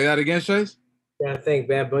 Say that again, Shice. I think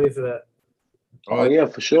Bad Bunny for that. Oh yeah,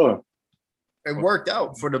 for sure. It worked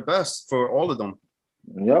out for the best for all of them.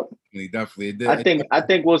 Yep. Definitely. It did. I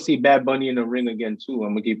think we'll see Bad Bunny in the ring again too.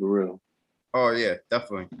 I'm gonna keep it real. Oh, yeah,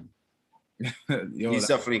 definitely. Yo, He's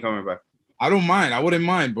definitely coming back. I don't mind. I wouldn't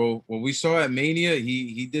mind, bro. What we saw at Mania,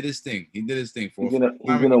 he did his thing. He did his thing for. He's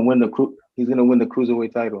gonna win the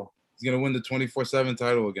cruiserweight title. He's gonna win the 24/7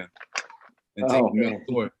 title again, and Oh, take it man. on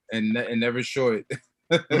tour and never show it.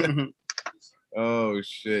 Oh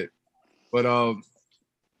shit! But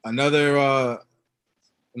another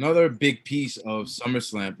big piece of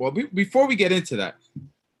SummerSlam. Well, before we get into that,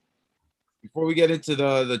 before we get into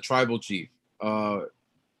the tribal chief,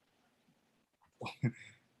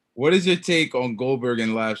 what is your take on Goldberg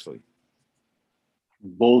and Lashley?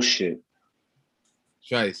 Bullshit.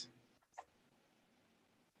 Shice.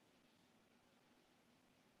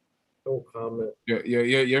 No comment.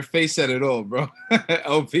 Your face said it all, bro.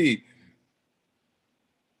 LP.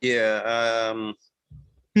 Yeah,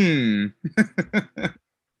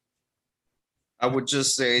 I would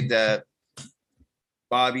just say that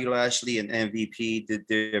Bobby Lashley and MVP did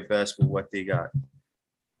their best with what they got.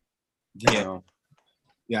 You Yeah. know?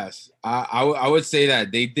 Yes, I would say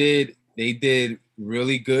that they did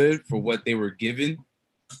really good for what they were given.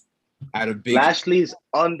 At a big Lashley's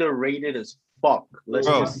underrated as fuck. Let's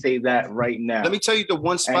Bro. just say that right now. Let me tell you the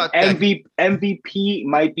one And spot that MVP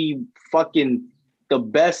might be fucking the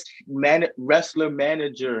best wrestler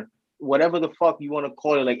manager, whatever the fuck you want to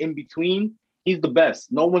call it, like in between. He's the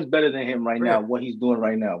best. No one's better than him right now. What he's doing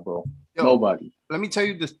right now, bro. Yo, Nobody let me tell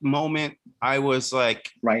you this moment I was like,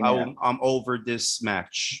 right now. I'm over this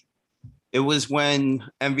match. It was when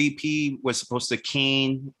MVP was supposed to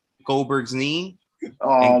cane Goldberg's knee,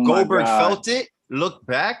 Oh and my Goldberg God. felt it, looked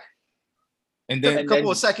back, and took then a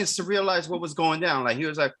couple of seconds to realize what was going down. Like he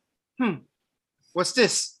was like, what's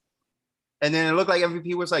this? And then it looked like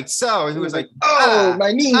MVP was like, so he was like, oh,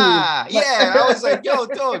 my knee. yeah. I was like, yo,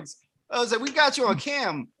 dogs. I was like, we got you on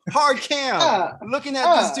cam, hard cam, looking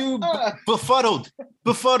at this dude befuddled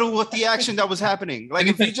with the action that was happening. Like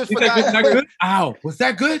if he just he's like, forgot, was that good? Ow, was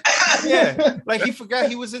that good? yeah, like he forgot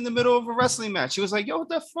he was in the middle of a wrestling match. He was like, yo, what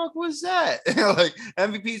the fuck was that? Like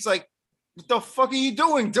MVP's like, what the fuck are you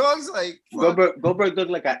doing, dogs? Like fuck. Goldberg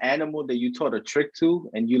looked like an animal that you taught a trick to,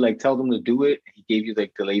 and you like tell them to do it. He gave you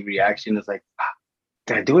like delayed reaction. It's like,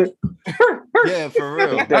 did I do it? Yeah, for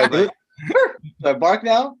real. Did I do it? Do I bark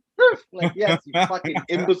now? Like, yes, you fucking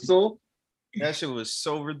imbecile. That shit was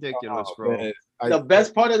so ridiculous, Oh, bro. man. The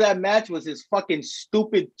best part of that match was his fucking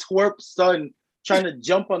stupid twerp son trying to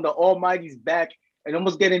jump on the Almighty's back and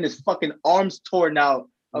almost getting his fucking arms torn out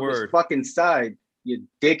of his Word. fucking side. You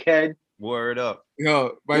dickhead. Word up.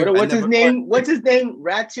 Yo, What's his name? What's his name?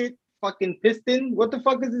 Ratchet fucking Piston? What the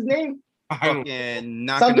fuck is his name? Fucking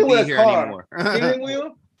not Something gonna with be a here car. anymore. Steering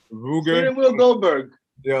wheel? Ruger. Steering wheel Goldberg.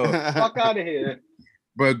 Yo, Fuck out of here.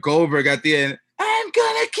 but Goldberg at the end, I'm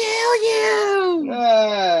gonna kill you.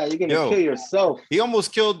 Ah, you're gonna Yo. kill yourself. He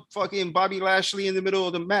almost killed fucking Bobby Lashley in the middle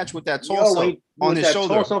of the match with that Yo, toss when up he- on with his that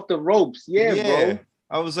shoulder. toss off the ropes. Yeah, bro.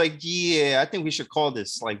 I was like, yeah, I think we should call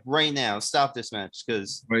this like right now. Stop this match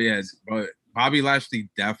because But yeah, but Bobby Lashley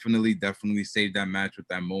definitely saved that match with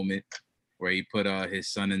that moment where he put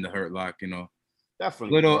his son in the hurt lock. You know,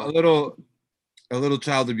 definitely a little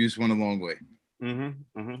child abuse went a long way.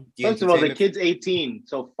 First of all, the kid's 18,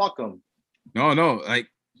 so fuck him. No, like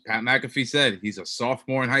Pat McAfee said, he's a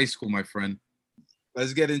sophomore in high school, my friend.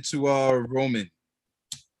 Let's get into Roman.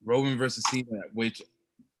 Roman versus Cena, which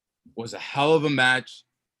was a hell of a match.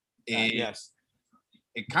 Yes.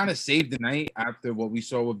 It kind of saved the night after what we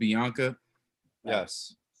saw with Bianca.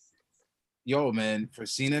 Yes. Yo, man, for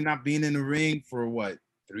Cena not being in the ring for what,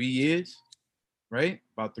 3 years, right?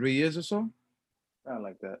 About 3 years or so. Not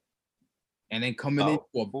like that. And then coming into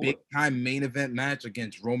a big time main event match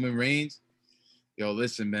against Roman Reigns. Yo,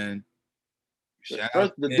 listen, man.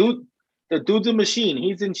 First, the dude's a machine.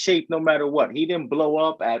 He's in shape no matter what. He didn't blow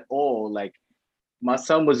up at all. Like, my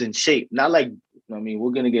son was in shape. Not like, I mean,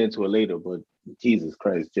 we're gonna get into it later, but Jesus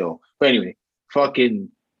Christ, Joe. But anyway, fucking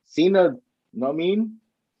Cena, you know what I mean?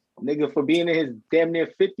 Nigga, for being in his damn near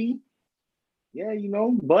 50. Yeah, you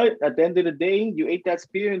know, but at the end of the day, you ate that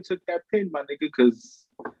spear and took that pin, my nigga, because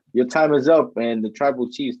your time is up and the Tribal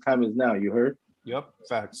Chief's time is now. You heard? Yep.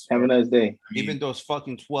 Facts. Have a nice day. Even those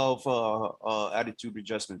fucking 12 attitude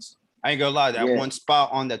adjustments. I ain't gonna lie, that Yeah. one spot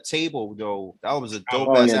on the table though, that was a dope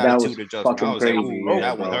Oh, ass yeah, that attitude was adjustment. I fucking was like, crazy. ooh, Yeah,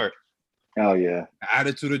 that one bro. hurt. Hell yeah. The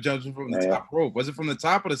attitude adjustment from the Yeah. top rope. Was it from the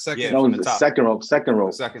top or the second? Yeah. No, from it the was the top. second rope. Second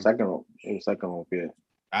rope. Second. Second rope. It was second rope, yeah.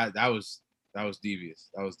 That was devious.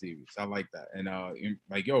 That was devious. I like that. And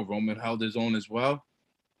like, yo, Roman held his own as well.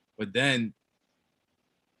 But then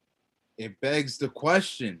it begs the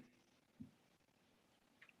question.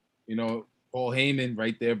 You know, Paul Heyman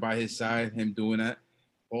right there by his side, him doing that.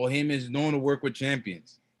 Paul Heyman is known to work with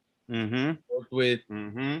champions. Mm-hmm. Worked with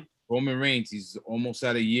Mm-hmm. Roman Reigns. He's almost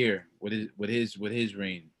at a year with his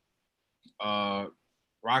reign.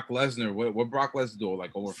 Brock Lesnar. What Brock Lesnar do?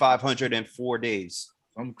 Like over 504 days.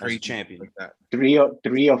 some crazy champion. like that.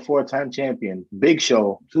 Three or four-time champion. Big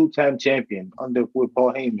Show, 2-time champion under with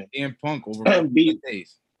Paul Heyman. CM Punk over Beat 400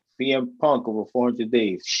 days. CM Punk over 400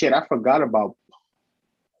 days. Shit, I forgot about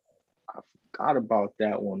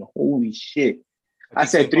that one. Holy shit. I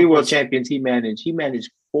said CM 3 Punk world was- champions he managed. He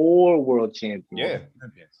managed 4 world champions. Yeah.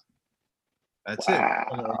 Champions. That's Wow.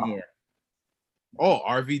 it. Or more. Oh,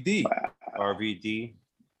 RVD. RVD.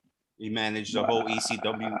 He managed the whole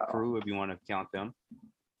ECW crew, if you want to count them.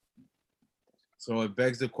 So it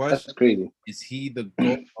begs the That's question: crazy. is he the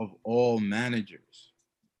GOAT of all managers?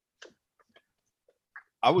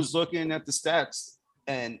 I was looking at the stats,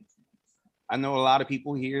 and I know a lot of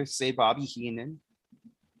people here say Bobby Heenan,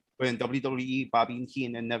 but in WWE, Bobby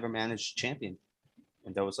Heenan never managed champion,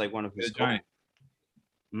 and that was like one of his The Giant.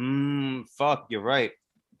 goals. Fuck, you're right.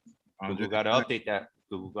 Andre Google got to the Giant. update that.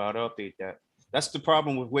 Google got to update that. That's the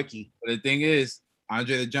problem with Wiki. But the thing is,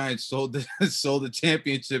 Andre the Giant sold the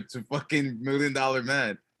championship to fucking $1 Million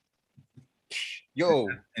Man, Yo,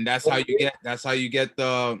 and that's how you get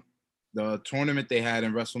the tournament they had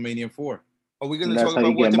in WrestleMania 4. are we gonna That's talk how you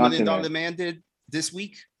about what get the $1 Macho Million Man. Man did this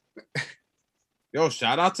week? Yo,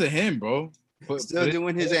 shout out to him, bro. Still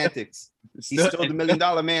doing his antics. He's Still- still the $1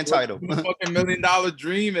 Million Man title. The fucking $1 Million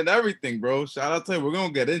Dream and everything, bro. Shout out to him. We're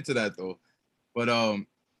gonna get into that though. But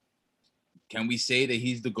can we say that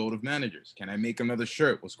he's the GOAT of managers? Can I make another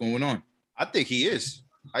shirt? What's going on? I think he is.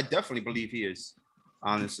 I definitely believe he is.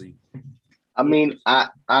 Honestly, I mean,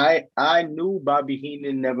 I knew Bobby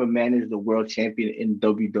Heenan never managed the world champion in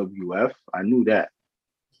WWF. I knew that.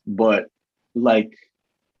 But like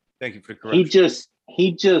thank you for the he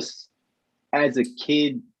correction. just as a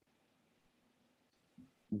kid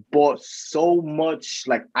bought so much.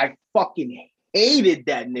 Like, I fucking hated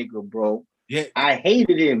that nigga, bro. Yeah, I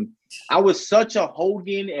hated him. I was such a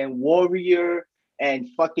Hogan and Warrior and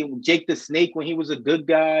fucking Jake the Snake when he was a good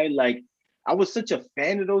guy. Like, I was such a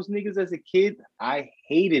fan of those niggas as a kid. I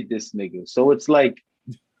hated this nigga. So it's like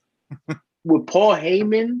with Paul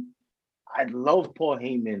Heyman, I love Paul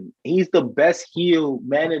Heyman. He's the best heel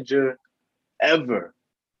manager ever.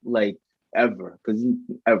 Like, ever.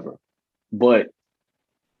 Ever. But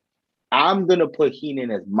I'm going to put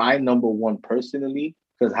Heenan as my number one personally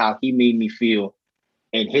because how he made me feel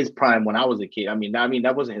in his prime when I was a kid. I mean,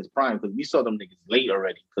 that wasn't his prime because we saw them niggas late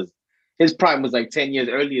already because his prime was like 10 years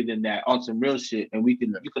earlier than that on some real shit. And you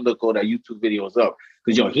can look all that YouTube videos up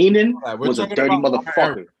because yo, Heenan We're was a talking dirty about our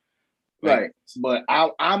era. motherfucker. Right. But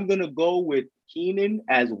I'm going to go with Heenan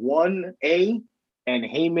as 1A and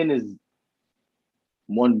Heyman is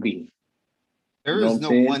 1B. There You know is what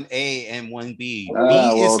no I'm saying? 1A and 1B. B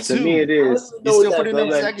Well, is to 2. me it is. You still put him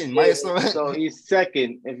in second. Might as well- So he's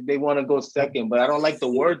second if they want to go second, but I don't like the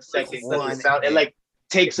word second because it 1A. like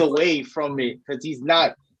takes away from it because he's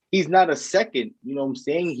not a second. You know what I'm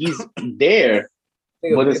saying? He's there,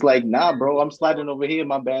 but it's like, nah, bro, I'm sliding over here.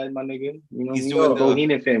 My bad, my nigga. You know, He's you doing know, go the-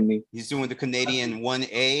 Heenan family. He's doing the Canadian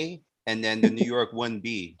 1A and then the New York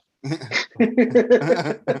 1B. That's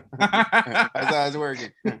how it's working.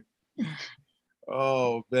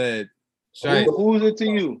 Oh man. Shite. Who's it to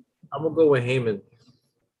you? I'm gonna go with Heyman.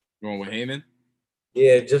 Going with Heyman?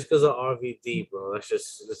 Yeah, just because of RVD, bro.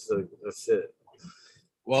 That's it.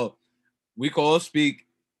 Well, we can all speak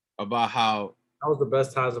about how That was the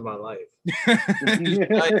best times of my life.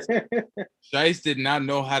 Shice did not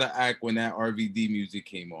know how to act when that RVD music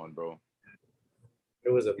came on, bro. It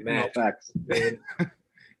was a match. Facts.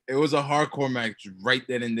 It was a hardcore match right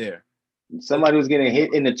then and there. Somebody was getting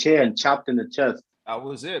hit in the chair and chopped in the chest. That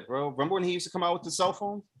was it, bro. Remember when he used to come out with the cell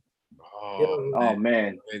phone? Oh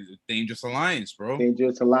man. Dangerous Alliance, bro.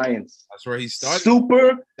 Dangerous Alliance. That's where he started.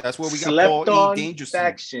 Super. That's where we got slept Paul on E. Dangerous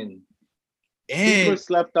faction. And Super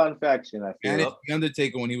slept on faction. I feel. and it's the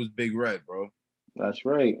Undertaker when he was Big Red, bro. That's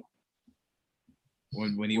right.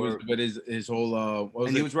 When he was with his whole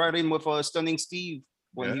And he was riding with Stunning Steve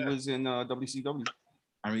when he Yeah. was in WCW.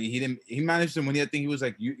 I mean, he managed him when I think he was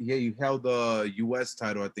like, you held the US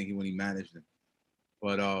title, I think when he managed him.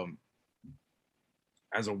 But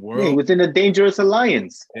as a world, Yeah, he was in the Dangerous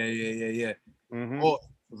Alliance. yeah. Mm-hmm. Oh,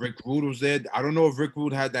 Rick Rude was there. I don't know if Rick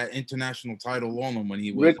Rude had that international title on him when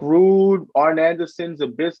he was Rick Rude, Arn Anderson,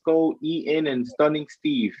 Zabisco, Eaton, and Stunning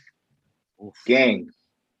Steve. Oof. Gang.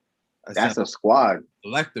 That's a squad.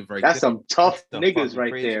 collective right That's there. some tough The niggas fucking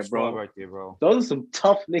right crazy there, squad bro. Right there, bro. Those are some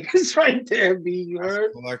tough niggas right there, B. You That's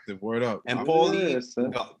heard? collective. Word up. And Paul Yeah, Lee,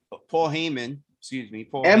 son. Paul Heyman, excuse me,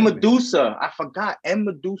 Paul And Heyman. Medusa. I forgot. And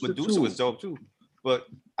Medusa Medusa too. was dope too. But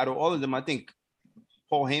out of all of them, I think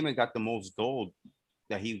Paul Heyman got the most gold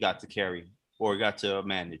that he got to carry or got to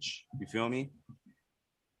manage. You feel me?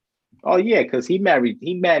 Oh yeah, because he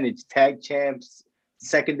managed tag champs,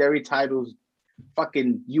 secondary titles,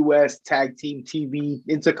 fucking US tag team TV,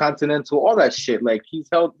 intercontinental, all that shit. Like he's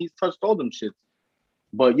touched all them shits.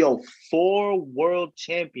 But yo, 4 world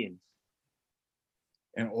champions.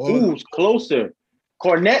 And all of them, Who's closer?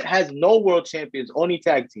 Cornette has no world champions, only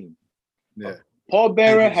tag team. yeah. Paul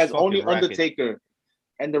Bearer And his has fucking only Racket. Undertaker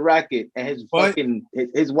and the Racket, and his But- fucking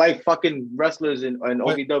his wife fucking wrestlers in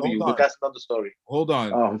OVW. hold But on. that's another story. Hold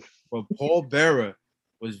on. But Paul Bearer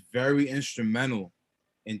was very instrumental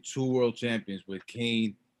in 2 world champions with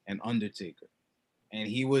Kane and Undertaker. And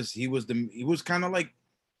he was kind of like,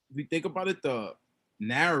 if you think about it, the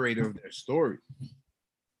narrator of their story.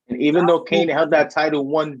 And even though Kane held that title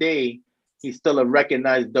one day, he's still a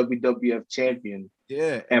recognized WWF champion.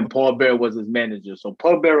 Yeah. And Paul Bearer was his manager. So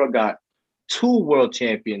Paul Bearer got 2 world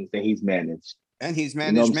champions that he's managed. And he's know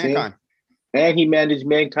managed what I'm saying? Mankind. And he managed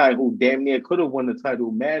Mankind, who damn near could have won the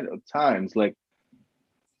title man of times. Like,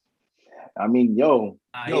 I mean,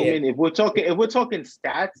 if we're talking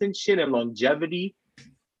stats and shit and longevity,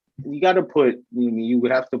 you gotta you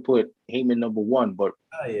would have to put Heyman number 1. But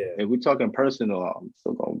if we're talking personal, I'm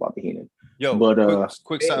still going Bobby Heenan. Yo, But,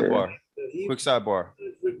 quick sidebar. He Quick sidebar.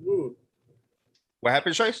 managed Rick Rude. What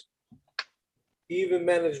happened, Trace? He even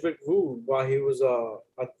managed Rick Rude while he was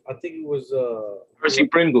I think he was Percy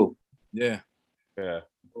Pringle. Yeah. Yeah.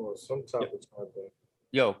 or some type of champion.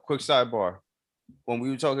 Yo, quick sidebar. When we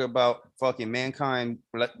were talking about fucking Mankind,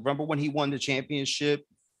 remember when he won the championship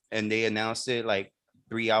and they announced it like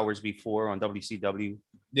 3 hours before on WCW?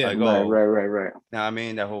 Yeah. Like, Right. Now, I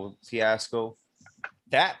mean, that whole fiasco.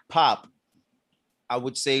 That pop, I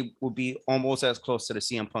would say, would be almost as close to the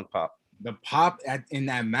CM Punk pop. The pop in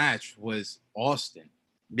that match was Austin.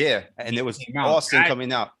 Yeah, and it was Came out. Austin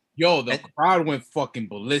coming out. Yo, the And- crowd went fucking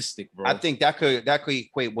ballistic, bro. I think that could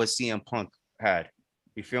equate what CM Punk had.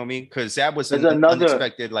 You feel me? Because that was There's an another-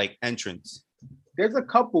 unexpected like entrance. There's a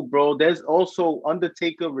couple, bro. There's also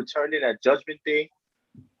Undertaker returning at Judgment Day,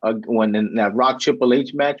 when in that Rock Triple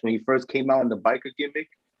H match when he first came out in the biker gimmick.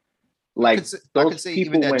 Like I those could say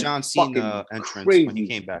people even that went John Cena fucking entrance crazy. when he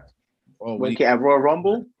came back. Oh, when he came at Royal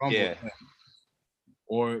Rumble. Rumble, Yeah.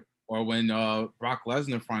 Or when Brock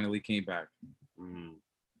Lesnar finally came back.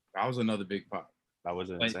 That was another big pop. That was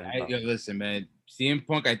But insane. listen, man, CM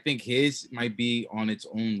Punk, I think his might be on its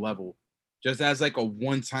own level, just as like a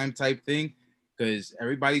one-time type thing, because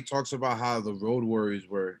everybody talks about how the Road Warriors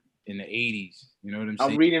were in the 80s. You know what I'm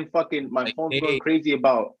saying? I'm reading fucking my Like, phone's hey. going crazy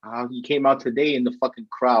about how he came out today and the fucking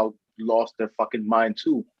crowd lost their fucking mind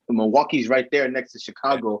too. And Milwaukee's right there next to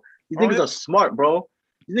Chicago. These Oh, niggas yeah. are smart, bro.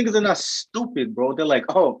 These niggas are not stupid, bro. They're like,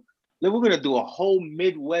 oh, we're gonna do a whole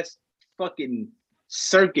Midwest fucking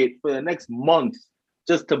circuit for the next month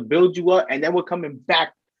just to build you up, and then we're coming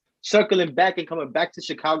back, circling back and coming back to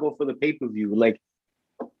Chicago for the pay-per-view. Like,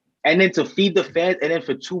 and then to feed the fans, and then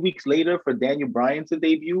for 2 weeks later for Daniel Bryan to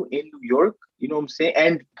debut in New York. You know what I'm saying?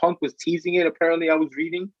 And Punk was teasing it. Apparently, I was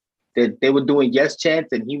reading that they were doing yes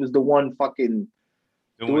chants, and he was the one fucking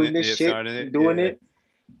doing this shit, doing it.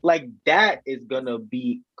 Like, that is gonna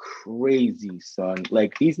be crazy, son.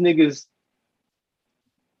 Like, these niggas,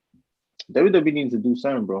 WWE needs to do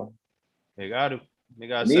something, bro. They got to. They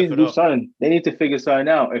got to They need step to it do up. something. They need to figure something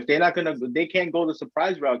out. If they're not gonna, they can't go the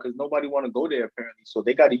surprise route because nobody want to go there apparently. So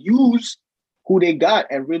they got to use who they got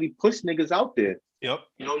and really push niggas out there. Yep.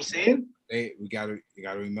 You know what I'm saying? You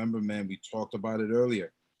gotta remember, man. We talked about it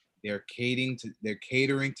earlier. They're catering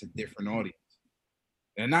to different audience.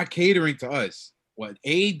 They're not catering to us. What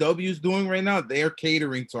AEW is doing right now, they're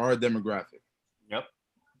catering to our demographic. Yep.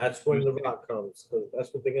 That's when The Rock comes, because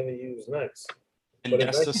that's what they're gonna use next. And But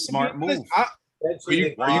that's the smart move.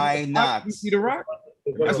 Why not? You see The Rock?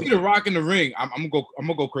 I see The Rock in the ring. I'm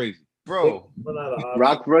gonna go crazy, Bro,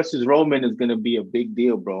 Rock versus Roman is gonna be a big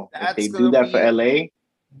deal, bro. If That's they gonna do that be- for LA,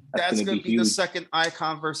 that's gonna be the huge. second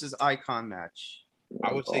icon versus icon match.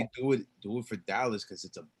 I would say do it for Dallas because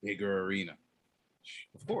it's a bigger arena.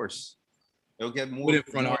 Of course. They'll get Put more, it in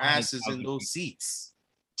front of more asses 100,000 in those seats.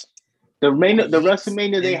 The Yes.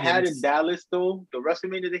 WrestleMania they had in Indians. Dallas, though, the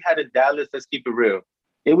WrestleMania they had in Dallas, let's keep it real.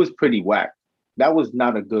 It was pretty whack. That was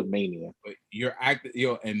not a good Mania. But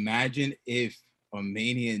imagine if a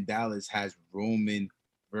Mania in Dallas has Roman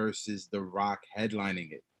versus The Rock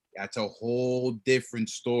headlining it. That's a whole different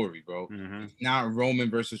story, bro. Mhm. It's not Roman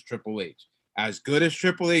versus Triple H. As good as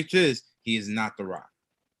Triple H is, he is not The Rock.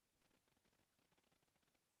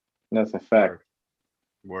 That's a fact.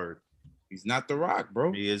 Word. He's not The Rock,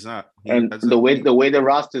 bro. He is not. And the way the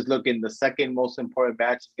roster's looking, the second most important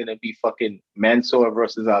match is gonna be fucking Mansoor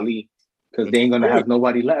versus Ali, because they ain't gonna have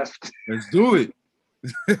nobody left. Let's do it.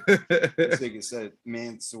 This nigga said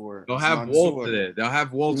Mansoor. They'll have Walter there. They'll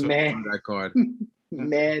have Walter Man. on that card.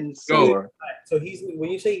 Mansoor. So he's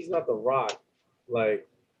when you say he's not The Rock, like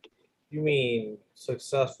you mean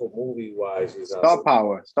successful movie wise? He's Star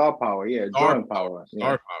power, yeah, drawing power. Yeah.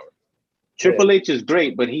 Star power. Triple H is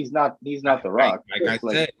great, but he's not the Rock. Like I It's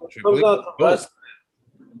like- said,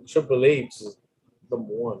 Triple H is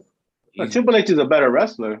number one. No, Triple H is a better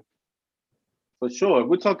wrestler, for sure. If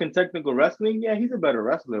we're talking technical wrestling, yeah, he's a better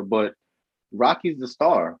wrestler, but Rocky's the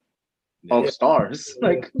star of stars.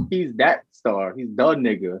 Like, he's that star. He's the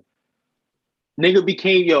nigga. Nigga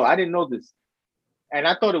became, I didn't know this. And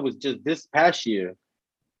I thought it was just this past year.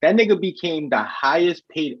 That nigga became the highest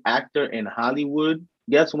paid actor in Hollywood.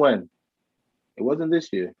 Guess when? It wasn't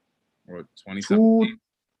this year. Or 2017.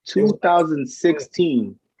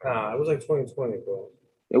 2016. Nah, it was like 2020, bro.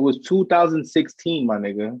 It was 2016, my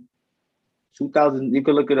nigga. 2000, you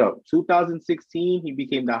can look it up. 2016, he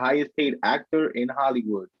became the highest paid actor in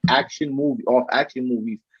Hollywood. Action movies,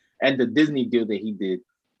 and the Disney deal that he did,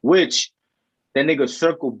 which that nigga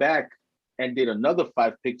circled back and did another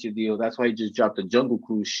 5-picture deal. That's why he just dropped the Jungle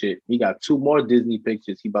Cruise shit. He got 2 more Disney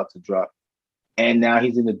pictures he about to drop. And now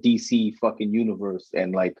he's in the DC fucking universe.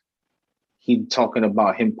 And like, he talking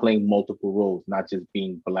about him playing multiple roles, not just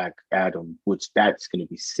being Black Adam, which that's going to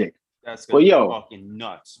be sick. That's gonna But be yo, fucking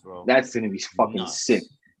nuts, bro. That's going to be fucking Nuts. sick.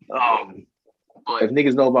 If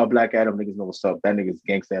niggas know about Black Adam, niggas know what's up. That nigga's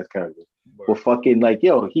gangsta ass character. But fucking like,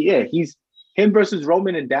 he's him versus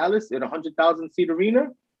Roman in Dallas in a 100,000 seat arena.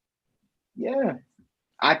 Yeah.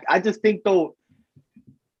 I just think though,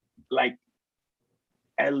 like,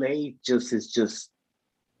 LA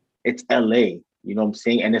it's LA, you know what I'm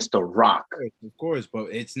saying? And it's The Rock. Of course,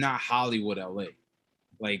 but it's not Hollywood, LA.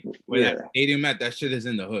 Like where Yeah. that stadium at, that shit is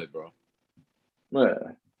in the hood, bro. Yeah.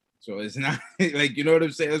 So it's not like, you know what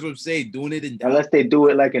I'm saying? That's what I'm saying. Doing it in Dallas, Unless they do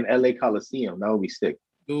it like in LA Coliseum, that would be sick.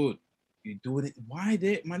 dude. You do it. Why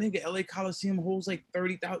did my nigga LA Coliseum holds like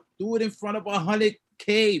 30,000? Do it in front of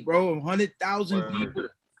 100K, bro. 100,000 people.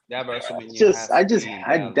 That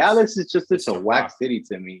WrestleMania Dallas is just such It's a The whack Rock. city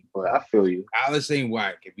to me, but I feel you. Dallas ain't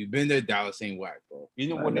whack. If you've been there, Dallas ain't whack, bro. You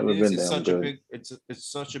know I've what it never is? been It's there, I'm such a good. big. It's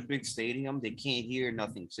such a big stadium. They can't hear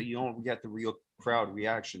nothing, so you don't get the real crowd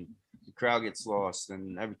reaction. The crowd gets lost,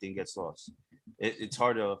 and everything gets lost. It's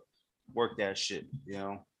hard to work that shit, you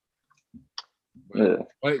know. Yeah.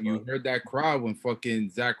 But you heard that crowd when fucking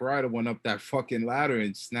Zack Ryder went up that fucking ladder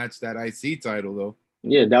and snatched that IC title, though.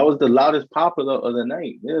 Yeah, that was the loudest pop of the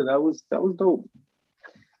night. Yeah, that was dope.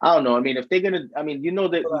 I don't know. I mean, if they're gonna, you know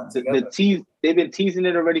that the tease, they've been teasing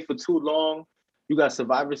it already for too long. You got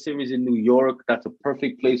Survivor Series in New York. That's a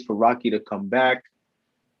perfect place for Rocky to come back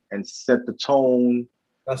and set the tone.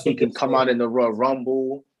 He can come out in the Royal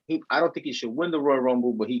Rumble. I don't think he should win the Royal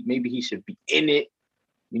Rumble, but maybe he should be in it.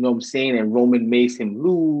 You know what I'm saying? And Roman makes him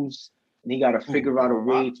lose, and he got to figure out a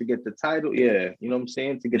way to get the title. Yeah, you know what I'm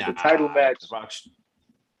saying? To get the title match.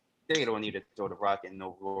 They don't need to throw The Rock in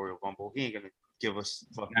no Royal Rumble. He ain't gonna give us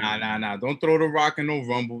fucking. Nah. Don't throw The Rock in no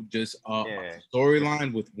Rumble. Just a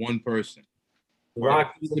storyline with one person.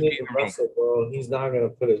 Rock is the wrestler, bro. He's not gonna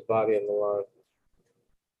put his body on the line.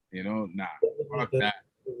 You know, nah. Fuck that.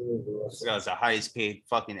 This guy's the highest paid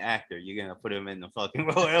fucking actor. You're gonna put him in the fucking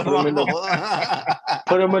Royal Put him in the- Rumble.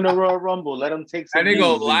 Put him in the Royal Rumble. Let him take some. And they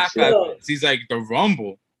go moves and laugh shit. at this. He's like, the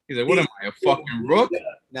Rumble. He's like, what am I, a fucking rook?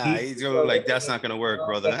 Nah, he's gonna be like, that's not gonna work,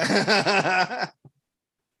 brother.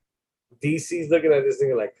 DC's looking at this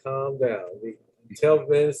nigga like, calm down. Tell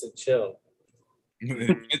Vince to chill.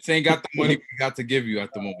 Vince ain't got the money we got to give you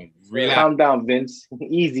at the moment. Relax. Calm down, Vince.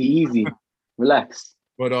 Easy. Relax.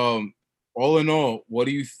 But all in all, what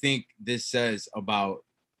do you think this says about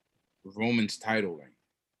Roman's title reign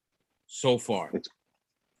so far?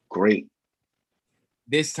 Great.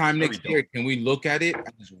 This time Very next year, can we look at it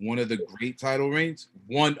as one of the great title reigns?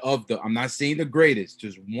 One of the, I'm not saying the greatest,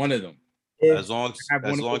 just one of them. As long Have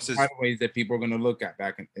one as of long those as title reigns that people are going to look at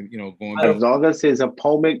back and going As back. long as his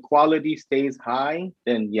opponent quality stays high,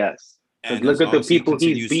 then yes. Because and look as at long the as he people he's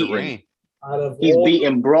continues to beating. reign. Out of He's all-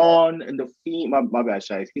 beating Braun and the Fiend. My bad,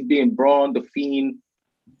 Shice. He's beating Braun, the Fiend,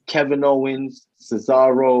 Kevin Owens,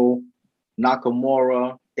 Cesaro,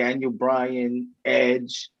 Nakamura, Daniel Bryan,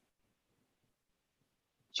 Edge,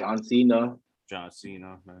 John Cena. John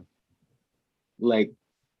Cena, man. Like,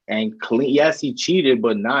 and clean. Yes, he cheated,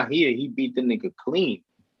 but not here. He beat the nigga clean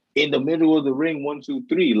in the middle of the ring. 1, 2,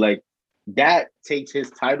 3. Like, that takes his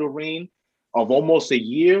title reign of almost a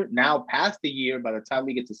year, now past the year by the time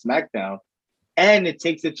we get to SmackDown. And it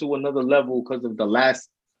takes it to another level because of the last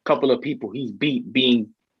couple of people he's beat, being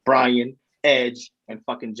Bryan, Edge, and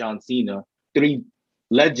fucking John Cena. 3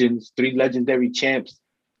 legends, 3 legendary champs,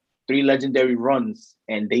 3 legendary runs,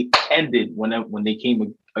 and they ended when they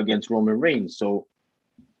came against Roman Reigns. So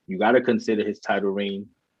you got to consider his title reign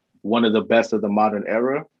one of the best of the modern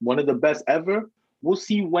era, one of the best ever. We'll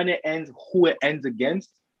see when it ends, who it ends against,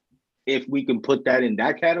 if we can put that in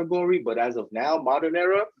that category. But as of now, modern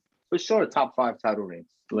era, for sure, top 5 title reigns.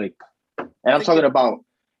 Like, and I'm talking about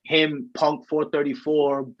him, Punk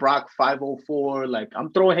 434, Brock 504. Like,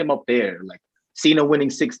 I'm throwing him up there. Like, Cena winning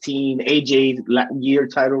 16, AJ's year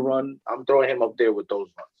title run. I'm throwing him up there with those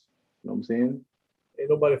runs. You know what I'm saying? Ain't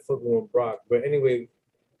nobody fucking with Brock. But anyway,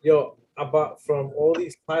 yo, about from all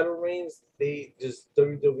these title reigns, they just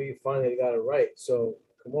WWE finally got it right. So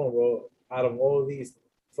come on, bro. Out of all these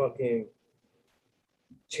fucking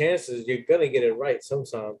chances, you're gonna get it right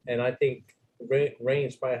sometime. And I think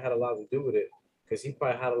Reigns probably had a lot to do with it because he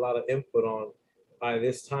probably had a lot of input on. By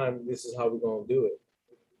this time, this is how we're gonna do it.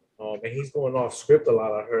 And he's going off script a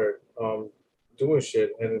lot. I heard doing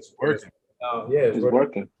shit, and it's Working. It's It's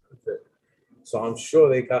working. So I'm sure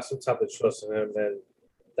they got some type of trust in him, and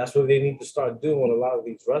that's what they need to start doing with a lot of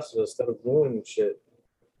these wrestlers instead of ruining shit.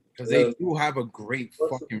 Because they do have a great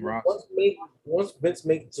fucking roster. Once Vince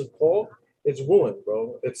makes a call, it's ruined,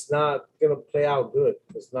 bro. It's not gonna play out good.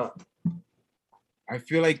 It's not. I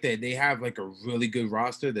feel like they have like a really good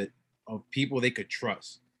roster that of people they could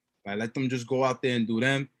trust. Like, let them just go out there and do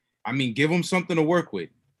them. I mean, give them something to work with.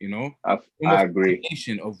 You know, I agree.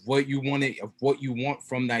 Of what you want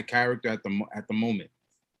from that character at the moment.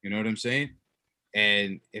 You know what I'm saying?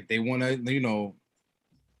 And if they want to,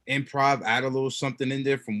 improv, add a little something in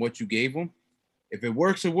there from what you gave him. If it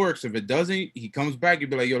works, it works. If it doesn't, he comes back. You'd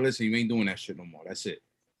be like, yo, listen, you ain't doing that shit no more. That's it.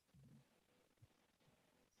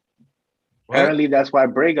 Apparently, that's why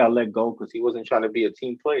Bray got let go, because he wasn't trying to be a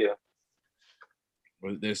team player.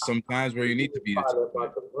 But there's some times where you need to be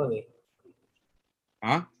about the money.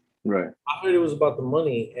 Huh? Right. I heard it was about the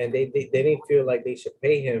money, and they didn't feel like they should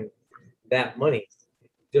pay him that money.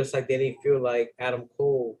 Just like they didn't feel like Adam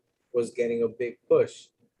Cole was getting a big push.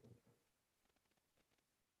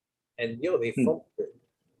 And they fumbled it.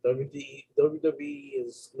 WWE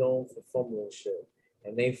is known for fumbling shit.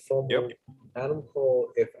 And they fumbled Adam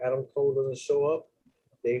Cole. If Adam Cole doesn't show up,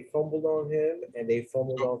 they fumbled on him and they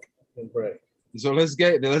fumbled on Bray. So let's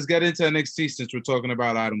get into NXT since we're talking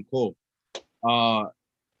about Adam Cole.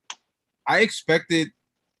 I expected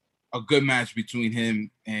a good match between him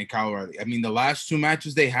and Kyle O'Reilly. I mean, the last 2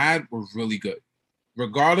 matches they had were really good,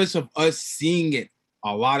 regardless of us seeing it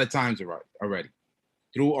a lot of times already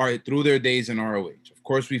through their days in ROH. Of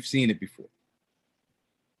course, we've seen it before.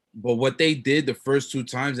 But what they did the first 2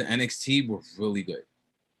 times in NXT were really good.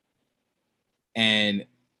 And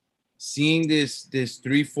seeing this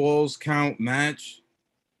 3 falls count match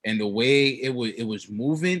and the way it was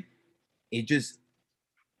moving, it just,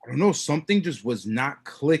 I don't know, something just was not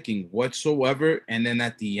clicking whatsoever. And then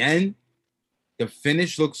at the end, the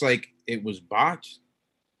finish looks like it was botched.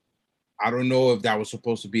 I don't know if that was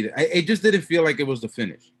supposed to be it just didn't feel like it was the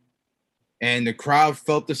finish. And the crowd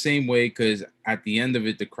felt the same way, because at the end of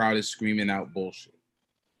it, the crowd is screaming out bullshit.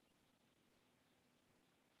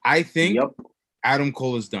 I think Adam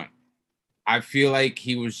Cole is done. I feel like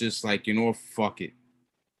he was just like, fuck it.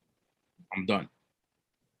 I'm done.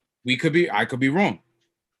 I could be wrong.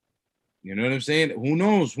 You know what I'm saying? Who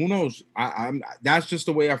knows? Who knows? I'm that's just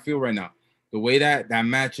the way I feel right now. The way that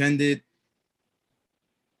match ended,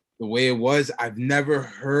 the way it was, I've never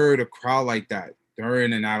heard a crowd like that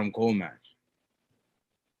during an Adam Cole match.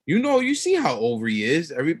 You know, you see how over he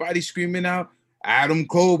is. Everybody screaming out, Adam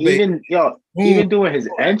Cole, baby. Even during his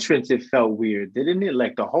entrance, it felt weird, didn't it?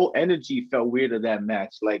 Like the whole energy felt weird of that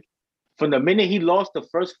match. Like from the minute he lost the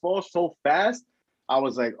first fall so fast, I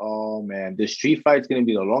was like, oh man, the street fight's gonna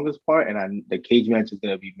be the longest part, and the cage match is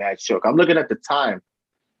gonna be mad shook. I'm looking at the time,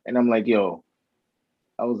 and I'm like, yo,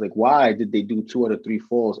 I was like, why did they do 2 out of 3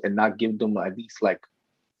 falls and not give them at least like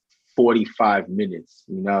 45 minutes?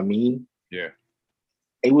 You know what I mean? Yeah.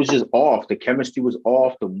 It was just off. The chemistry was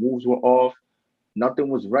off. The moves were off. Nothing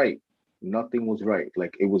was right. Nothing was right.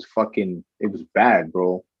 Like it was bad,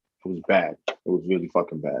 bro. It was bad. It was really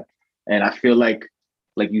fucking bad. And I feel like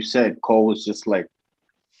you said, Cole was just like,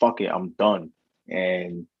 fuck it, I'm done.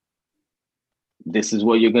 And this is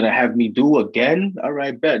what you're gonna have me do again? All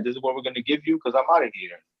right, bet. This is what we're gonna give you because I'm out of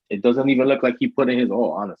here. It doesn't even look like he put in his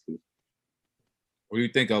all, honestly. What do you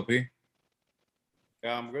think, LP?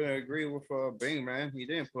 Yeah, I'm gonna agree with Bing, man. He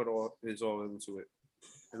didn't put all into it.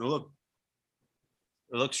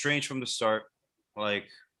 It looked strange from the start. Like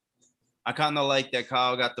I kind of like that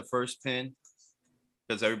Kyle got the first pin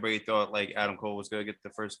because everybody thought like Adam Cole was gonna get the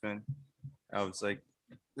first pin. I was like,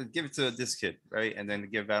 give it to this kid, right? And then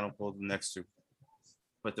give Adam Cole the next 2.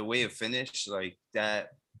 But the way it finished, like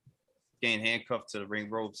that, getting handcuffed to the ring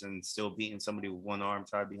ropes and still beating somebody with one arm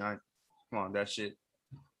tied behind. Come on, that shit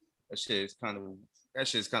is kind of weird.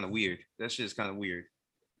 That shit is kind of weird.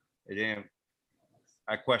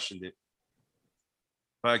 I questioned it.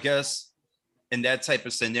 But I guess in that type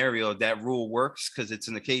of scenario, that rule works because it's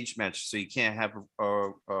in a cage match, so you can't have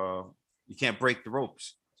you can't break the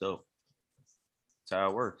ropes. So that's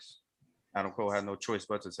how it works. Adam Cole had no choice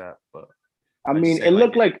but to tap. But I mean, it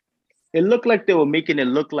looked like they were making it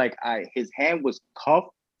look like his hand was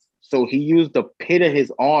cuffed, so he used the pit of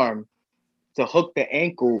his arm to hook the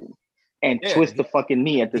ankle and twist the fucking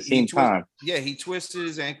knee at the same time. Yeah, he twisted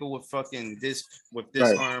his ankle with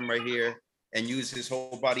this arm right here and used his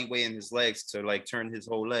whole body weight and his legs to like turn his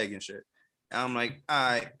whole leg and shit. And I'm like,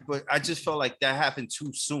 all right, but I just felt like that happened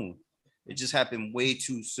too soon. It just happened way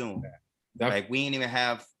too soon. Like we didn't even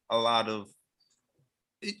have a lot of,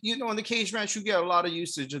 in the cage match, you get a lot of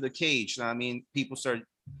usage of the cage. I mean, people start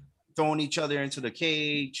throwing each other into the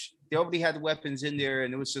cage. They already had the weapons in there,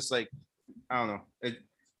 and it was just like, I don't know. The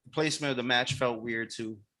placement of the match felt weird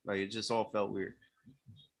too. Like it just all felt weird.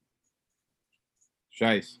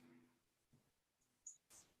 Shice.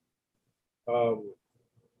 You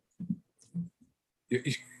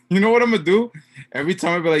know what I'm gonna do? Every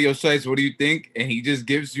time I be like, yo, Shice, what do you think? And he just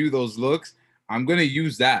gives you those looks, I'm gonna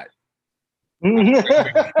use that.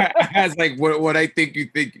 As like what I think you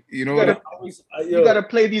think, you know. You gotta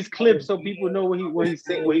play these clips so people know what he's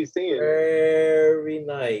saying. Very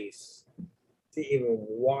nice to even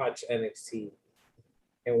watch NXT,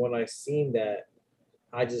 and when I seen that,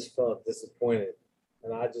 I just felt disappointed,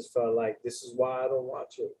 and I just felt like this is why I don't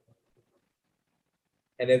watch it.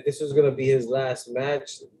 And if this was gonna be his last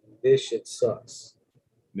match, this shit sucks.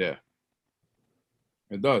 Yeah,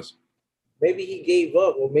 it does. Maybe he gave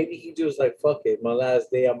up, or maybe he just like, fuck it, my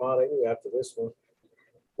last day, I'm out anyway after this one.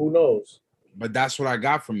 Who knows? But that's what I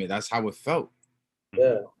got from it. That's how it felt.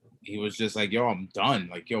 Yeah. He was just like, yo, I'm done.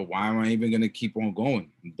 Like, yo, why am I even gonna keep on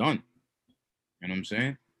going? I'm done. You know what I'm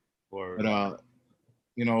saying? But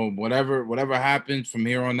whatever happens from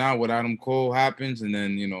here on out with Adam Cole happens, and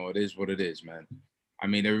then it is what it is, man. I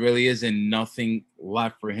mean, there really isn't nothing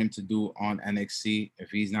left for him to do on NXT if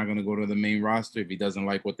he's not gonna go to the main roster. If he doesn't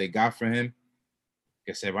like what they got for him,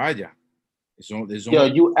 que se vaya.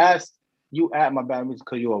 You asked my bad, Mr.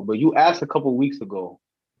 Kayo, but you asked a couple weeks ago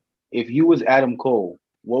if you was Adam Cole,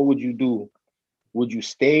 what would you do? Would you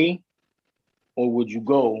stay or would you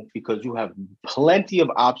go? Because you have plenty of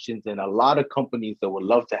options and a lot of companies that would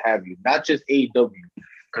love to have you, not just AEW.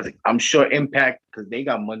 Because I'm sure Impact, because they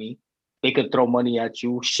got money, they could throw money at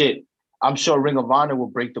you. Shit, I'm sure Ring of Honor will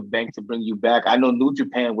break the bank to bring you back. I know New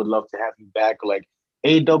Japan would love to have you back. Like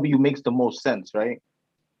AEW makes the most sense, right?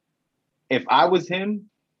 If I was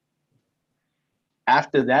him,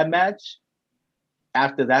 after that match,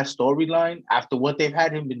 after that storyline, after what they've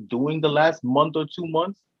had him been doing the last month or 2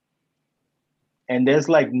 months, and there's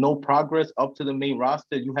like no progress up to the main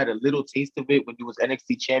roster. You had a little taste of it when you was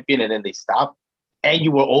NXT champion and then they stopped. And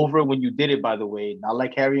you were over when you did it, by the way. Not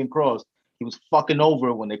like Karrion Kross. He was fucking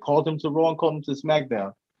over when they called him to Raw and called him to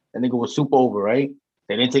SmackDown. And nigga was super over, right?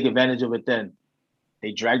 They didn't take advantage of it then.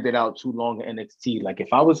 They dragged it out too long in NXT. Like,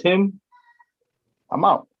 if I was him, I'm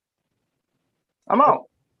out. I'm out.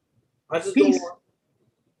 I just Peace. don't want.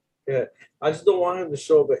 Yeah, I just don't want him to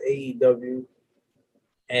show up at AEW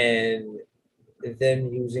and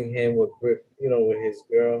them using him with with his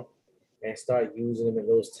girl and start using him in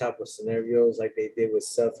those type of scenarios like they did with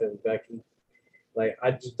Seth and Becky. Like,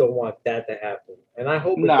 I just don't want that to happen, and I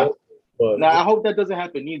hope it doesn't. But I hope that doesn't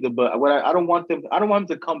happen either. But what I don't want them. I don't want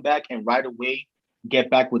him to come back and right away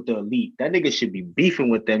get back with the Elite. That nigga should be beefing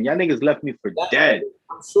with them. Y'all niggas left me for dead.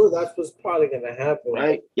 I'm sure that's what's probably gonna happen,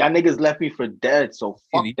 right? Y'all niggas left me for dead, so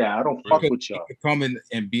fuck that. I don't fuck with y'all. He could come in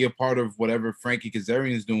and be a part of whatever Frankie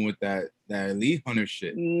Kazarian is doing with that Elite Hunter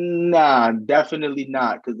shit. Nah, definitely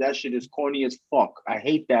not, because that shit is corny as fuck. I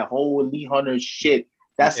hate that whole Elite Hunter shit.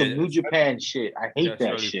 That's some New Japan shit. I hate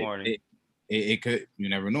that really shit. It could, you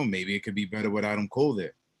never know. Maybe it could be better with Adam Cole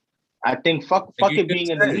there. I think fuck it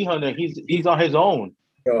being an Elite Hunter. He's on his own.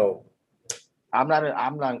 Yo, I'm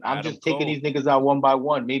just taking these niggas out one by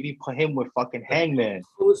one. Maybe put him with fucking Hangman.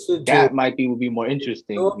 That would be more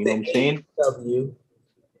interesting. You know what I'm saying?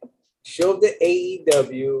 Show the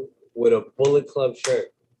AEW with a Bullet Club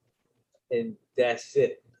shirt, and that's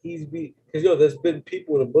it. Because there's been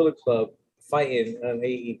people in the Bullet Club fighting on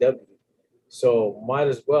AEW, so might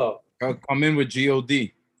as well come in with God.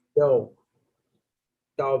 Yo,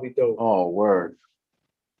 that would be dope. Oh, word.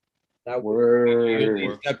 That word. He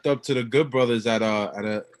stepped up to the Good Brothers at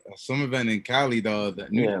some event in Cali, the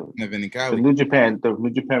New Japan event in Cali. The New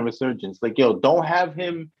Japan Resurgence. Like, yo, don't have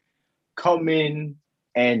him come in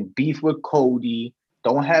and beef with Cody.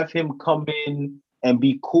 Don't have him come in and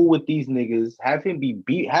be cool with these niggas. Have him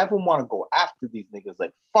have him want to go after these niggas.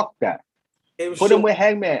 Like, fuck that. Put him with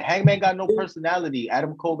Hangman. Hangman got no personality.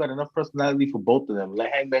 Adam Cole got enough personality for both of them.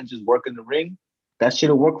 Let Hangman just work in the ring. That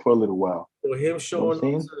shit'll work for a little while. So him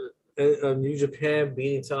showing up to New Japan,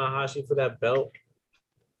 beating Tanahashi for that belt.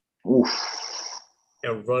 Oof.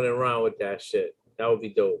 And running around with that shit. That would be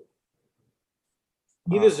dope.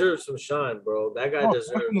 He deserves some shine, bro. That guy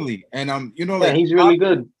deserves definitely. And he's really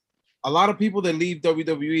good. A lot of people that leave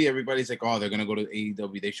WWE, everybody's like, oh, they're gonna go to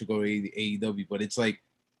AEW. They should go to AEW. But it's like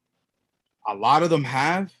a lot of them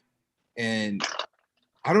have, and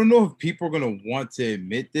I don't know if people are gonna want to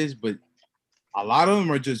admit this, but a lot of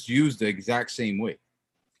them are just used the exact same way.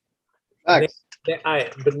 But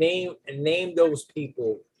name those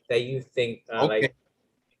people that you think like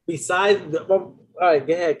besides all right,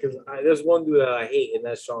 go ahead, because there's one dude that I hate, and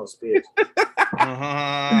that's Sean Spears.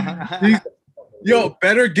 Yo,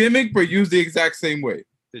 better gimmick, but use the exact same way.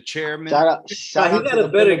 The chairman. He got a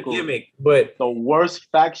better gimmick, but the worst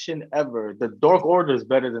faction ever. The Dark Order is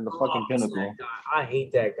better than the fucking Pinnacle. I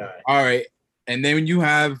hate that guy. All right, and then when you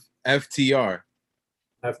have FTR.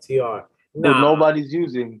 Nah, nobody's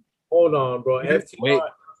using. Hold on, bro. FTR.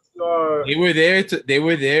 They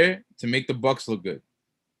were there to make the Bucks look good.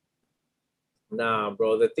 Nah,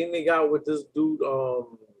 bro. The thing they got with this dude,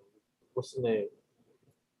 what's his name?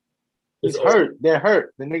 He's hurt. They're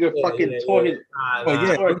hurt. The nigga tore his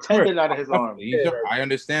tore a tendon out of his arm. I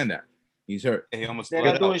understand that. He's hurt. He almost they're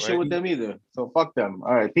not doing shit with them either. So fuck them.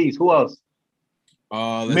 All right, peace. Who else?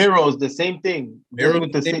 Miro's the same thing. Miro's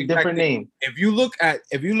with the same different name. If you look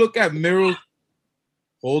at Miro's,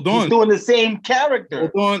 hold on. He's doing the same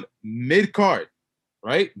character. Hold on. Mid-card,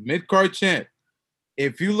 right? Mid-card champ.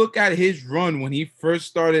 If you look at his run when he first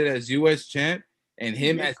started as US champ and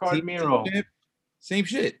him as team Miro champ, same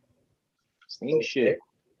shit. Same shit.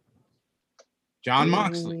 John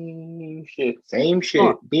Moxley. Same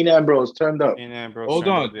shit. Dean Ambrose turned up. Hold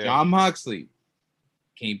on. John Moxley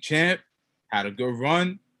came champ, had a good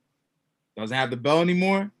run, doesn't have the belt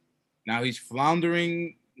anymore. Now he's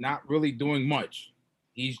floundering, not really doing much.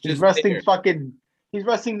 He's wrestling he's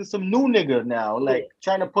wrestling some new nigga now, like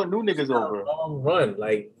trying to put new niggas over. Long run.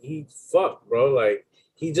 Like, he's fucked, bro. Like,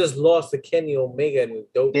 he just lost to Kenny Omega and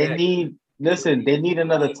dope. They need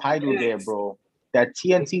another title there, bro. That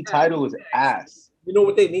TNT title is ass. You know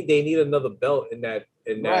what they need? They need another belt in that.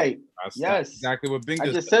 Right. That's exactly what Bingo.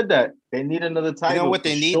 I just said that. They need another title. You know what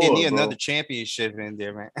they need? They need another championship in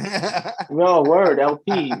there, man. No, word,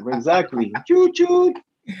 LP. Exactly. Choo choo.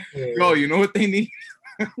 Yo, you know what they need?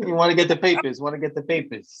 You want to get the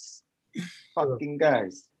papers. Fucking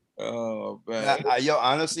guys. Oh, man. Yo,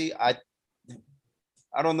 honestly, I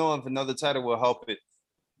don't know if another title will help it.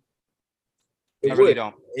 I really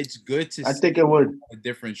don't. It's good to I think it would. A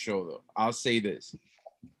different show, though. I'll say this.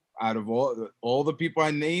 Out of all the people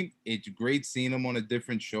I named, it's great seeing them on a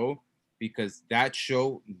different show because that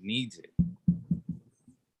show needs it.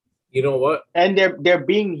 You know what? And they're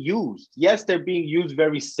being used. Yes, they're being used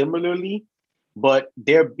very similarly, but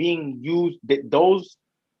they're being used. Those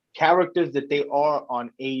characters that they are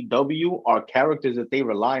on AEW are characters that they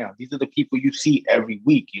rely on. These are the people you see every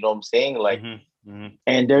week. You know what I'm saying? Like,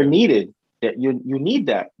 and they're needed. That you need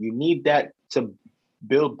that. You need that to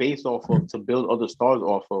build base off of, to build other stars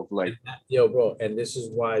off of. Like, yo, bro, and this is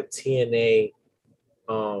why TNA,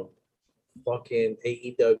 fucking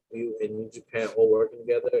AEW and New Japan all working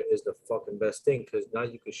together is the fucking best thing, because now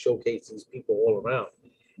you can showcase these people all around.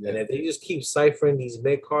 Yeah. And if they just keep ciphering these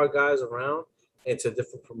mid-card guys around into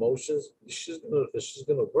different promotions, it's just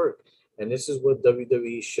gonna work. And this is what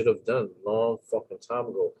WWE should have done long fucking time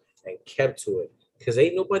ago and kept to it. Because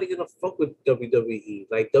ain't nobody gonna fuck with WWE.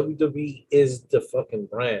 Like, WWE is the fucking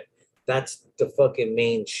brand. That's the fucking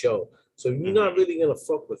main show. So you're not really gonna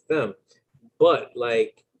fuck with them. But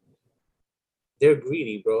like, they're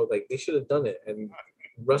greedy, bro. Like, they should have done it, and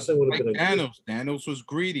wrestling would have like been Thanos. Thanos was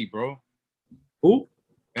greedy, bro. Who?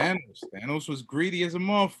 Thanos was greedy as a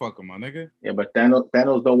motherfucker, my nigga. Yeah, but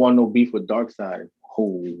Thanos don't want no beef with Darkseid.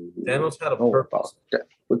 Oh, Thanos had a purpose.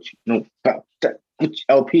 What you know about that? What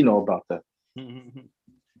LP know about that?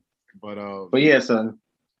 But yeah, son.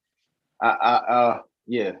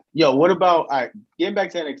 Yeah. Yo, what about getting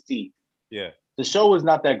back to NXT? Yeah. The show was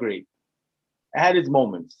not that great. It had its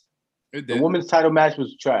moments. The women's title match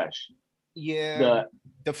was trash. Yeah.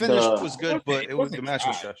 The finish was good, but the match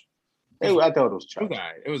was trash. I thought it was trash.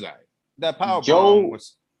 It was all right. That power bomb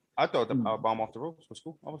was. I thought the power bomb off the ropes was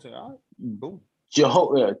cool. I would say, all right, boom.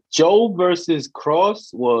 Joe versus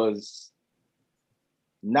Cross was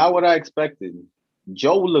not what I expected.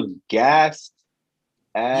 Joe looked gassed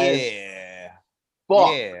as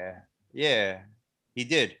fuck. Yeah, he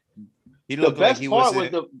did. He The looked best like he part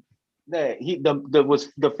was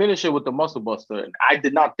the finisher with the muscle buster, and I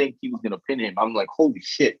did not think he was gonna pin him. I'm like, holy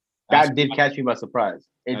shit, that did catch me by surprise.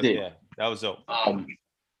 It did. Yeah, that was dope.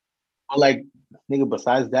 Like, nigga,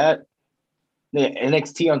 besides that,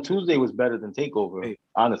 NXT on Tuesday was better than TakeOver,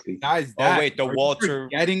 honestly. Guys, Walter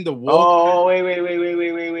getting the Walter. Oh,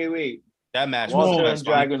 wait. That match Walter was and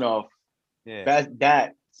Dragunov. Yeah.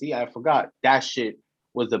 That. See, I forgot. That shit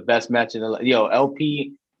was the best match in the. Yo,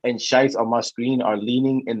 LP and Shice on my screen are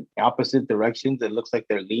leaning in opposite directions. It looks like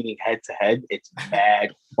they're leaning head to head. It's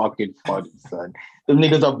mad fucking funny, son. The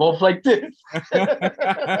niggas are both like this.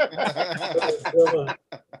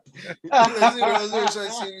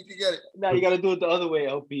 Now you gotta do it the other way,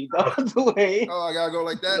 LP. The other way. Oh, I gotta go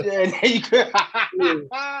like that. Yeah, there you go.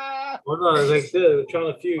 Well, no, it's like this. We're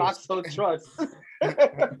trying to fuse. Foxo Trust.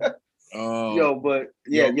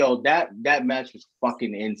 That match was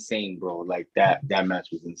fucking insane, bro. Like that match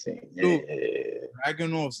was insane. Dude,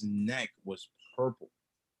 Dragunov's neck was purple.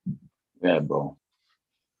 Yeah, bro.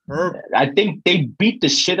 Purple. I think they beat the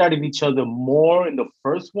shit out of each other more in the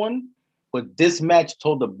first one, but this match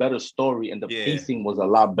told a better story and the pacing was a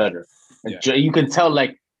lot better. And you can tell,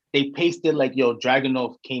 like, they paced it like, yo,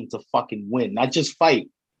 Dragunov came to fucking win, not just fight.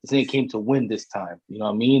 This nigga came to win this time. You know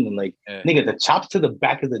what I mean? And like, nigga, the chops to the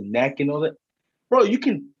back of the neck and all that. Bro, you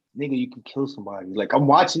can kill somebody. Like, I'm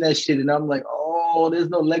watching that shit and I'm like, oh, there's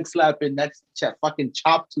no leg slapping. That's fucking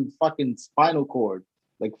chop to fucking spinal cord.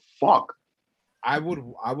 Like, fuck. I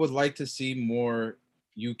would like to see more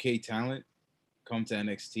UK talent come to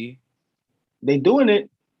NXT. They doing it.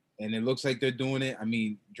 And it looks like they're doing it. I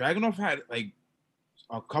mean, Dragunov had like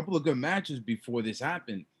a couple of good matches before this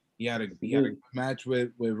happened. He had a good match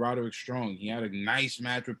with Roderick Strong. He had a nice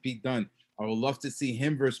match with Pete Dunne. I would love to see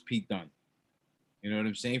him versus Pete Dunne. You know what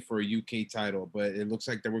I'm saying? For a UK title. But it looks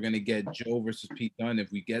like that we're going to get Joe versus Pete Dunne.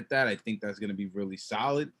 If we get that, I think that's going to be really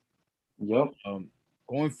solid. Yep.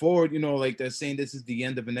 Going forward, you know, like they're saying this is the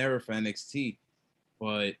end of an era for NXT.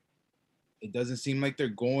 But it doesn't seem like they're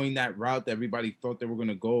going that route that everybody thought they were going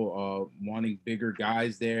to go. Wanting bigger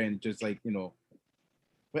guys there and just like, you know.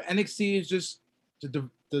 But NXT is just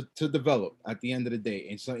to develop at the end of the day.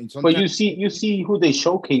 And but you see who they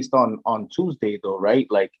showcased on Tuesday though, right?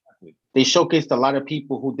 Like they showcased a lot of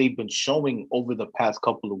people who they've been showing over the past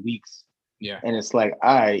couple of weeks. Yeah. And it's like,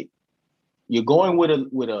 all right, you're going with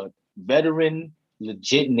a veteran,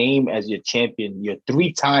 legit name as your champion. You're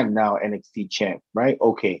 3-time now NXT champ, right?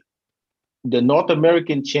 Okay. The North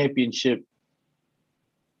American Championship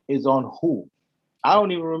is on who? I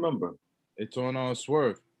don't even remember. It's on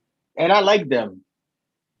Swerve. And I like them,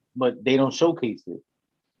 but they don't showcase it.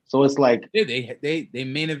 So it's like they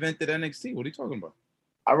main evented NXT. What are you talking about?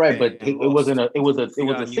 All right, but it was a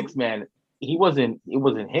 6-man. It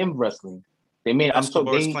wasn't him wrestling. They made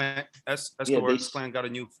Escobar's clan got a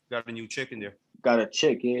new chick in there. Got a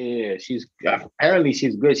chick, yeah. She's apparently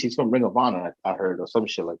she's good. She's from Ring of Honor, I heard, or some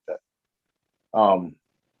shit like that.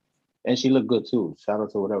 And she looked good too. Shout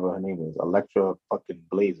out to whatever her name is, Electra fucking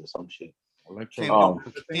Blaze or some shit. Electro.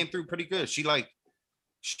 Came through pretty good. She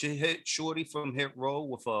hit Shorty from hit row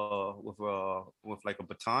with like a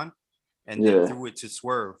baton, and then threw it to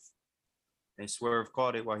Swerve, and Swerve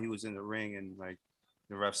caught it while he was in the ring, and like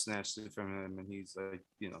the ref snatched it from him, and he's like,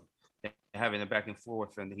 having a back and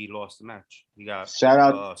forth, and he lost the match. He got shout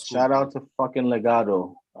out to fucking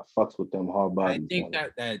Legado. I fucks with them hard bodies. I think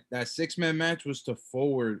that 6-man match was to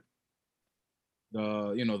forward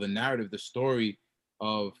the narrative, the story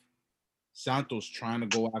of Santos trying to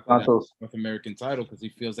go after that North American title because he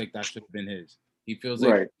feels like that should have been his. He feels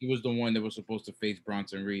like he was the one that was supposed to face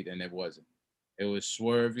Bronson Reed, and it wasn't. It was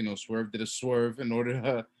Swerve. Swerve did a swerve in order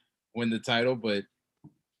to win the title, but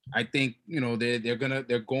I think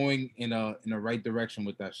they're going in a right direction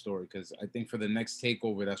with that story, because I think for the next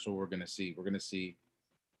takeover, that's what we're gonna see. We're gonna see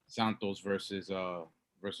Santos versus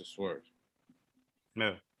Swerve.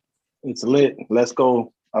 No, it's lit. Let's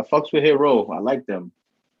go. I fucks with Hero. I like them,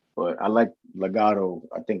 but I like Legado.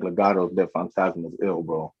 I think Legado's their Phantasm is ill,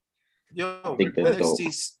 bro. Yo, I think that's dope.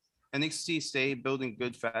 NXT stay building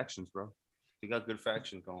good factions, bro. They got good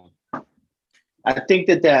factions going. I think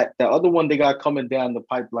that the other one they got coming down the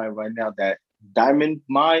pipeline right now, that Diamond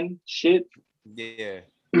Mine shit. Yeah.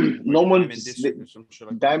 No one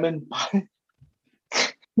Diamond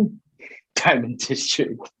Diamond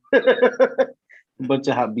District. Bunch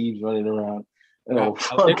of Habibs running around. I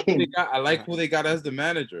like who they got as the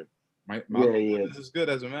manager. This is good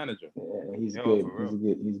as a manager. Yeah, he's good.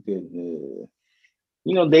 He's good.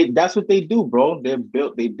 That's what they do, bro. They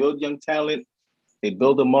build young talent. They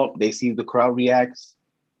build them up. They see the crowd reacts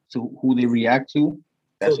to who they react to.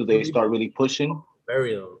 That's what they start really pushing.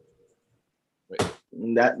 Very low.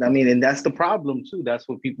 And that's the problem too. That's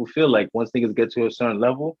what people feel like. Once niggas get to a certain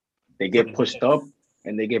level, they get pushed up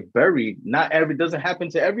and they get buried. Doesn't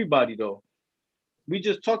happen to everybody though. We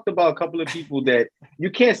just talked about a couple of people that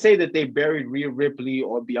you can't say that they buried Rhea Ripley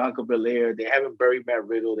or Bianca Belair. They haven't buried Matt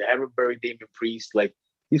Riddle. They haven't buried Damian Priest. Like,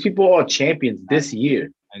 these people are champions this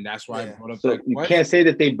year. And that's why I brought up so you can't say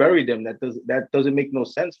that they buried them. That doesn't make no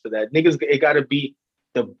sense for that. Niggas, it gotta be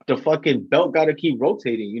the fucking belt gotta keep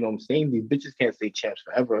rotating. You know what I'm saying? These bitches can't stay champs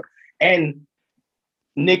forever. And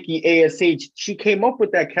Nikki ASH, she came up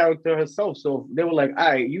with that character herself. So they were like,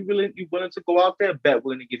 all right, you willing to go out there? Bet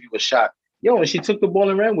we're gonna give you a shot. Yo, and she took the ball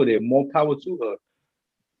and ran with it. More power to her.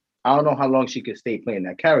 I don't know how long she could stay playing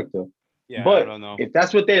that character. Yeah, but I don't know. If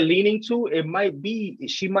that's what they're leaning to,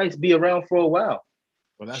 she might be around for a while.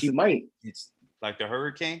 Well, she might. It's like the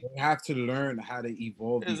Hurricane. They have to learn how to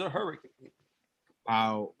evolve. There's a Hurricane.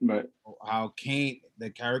 How Kane,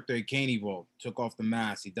 the character Kane evolved, took off the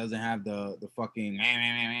mask. He doesn't have the fucking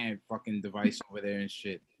fucking device over there and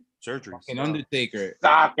shit. Surgery. Fucking Undertaker.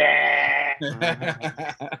 Stop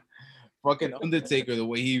it. Fucking Undertaker, the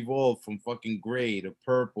way he evolved from fucking gray to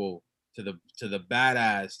purple to the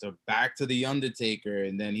badass to back to the Undertaker,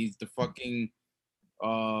 and then he's the fucking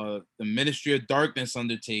the Ministry of Darkness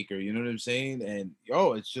Undertaker. You know what I'm saying? And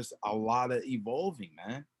it's just a lot of evolving,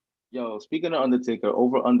 man. Yo, speaking of Undertaker,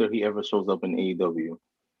 over under he ever shows up in AEW?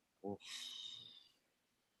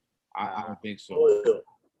 I don't think so.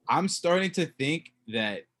 I'm starting to think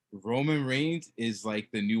that Roman Reigns is like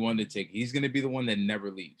the new Undertaker. He's gonna be the one that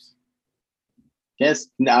never leaves. Yes,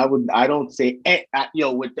 I don't say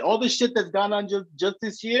with all the shit that's gone on just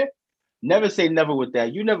this year. Never say never with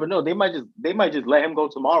that. You never know. They might just let him go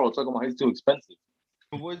tomorrow, talking about he's too expensive.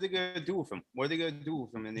 What are they gonna do with him? What are they gonna do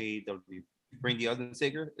with him in AEW? Bring the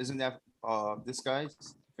Undertaker? Isn't that this guy's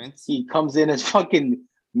Vince? He comes in as fucking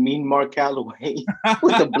Mean Mark Calloway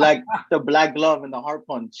with the black glove and the heart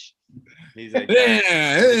punch. He's like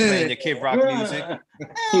playing the Kid Rock music.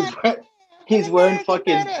 He's wearing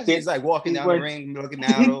fucking. He's like walking down the ring, looking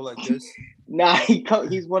out like this. Nah,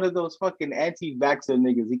 he's one of those fucking anti-vaxxer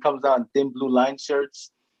niggas. He comes out in thin blue line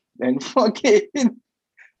shirts and fucking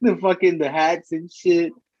the hats and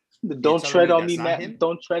shit. The don't tread on me, Matt.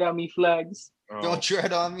 Don't tread on me flags. Oh. Don't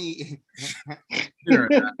tread on me. You're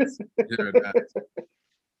an ass.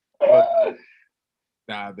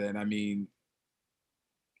 Nah, man. I mean,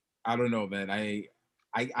 I don't know, man. I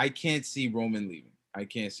can't see Roman leaving. I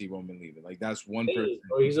can't see Roman leaving. Like, that's one person.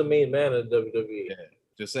 He's a main man at WWE. Yeah,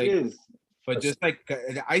 just like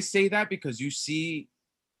I say that because you see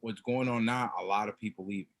what's going on now. A lot of people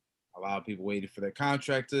leaving. A lot of people waiting for their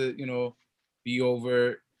contract to, be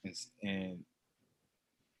over and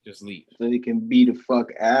just leave. So they can be the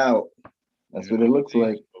fuck out. That's what it looks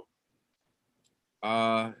like.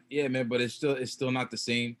 Yeah, man, but it's still not the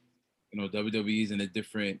same. WWE's in a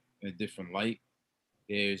different light.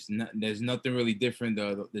 There's nothing really different.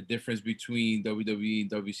 The difference between WWE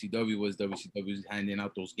and WCW was WCW was handing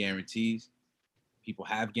out those guarantees. People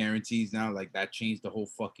have guarantees now. Like that changed the whole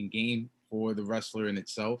fucking game for the wrestler in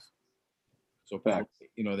itself. So people,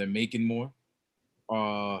 they're making more.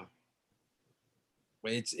 But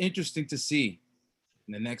it's interesting to see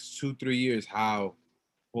in the next 2-3 years how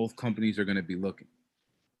both companies are going to be looking.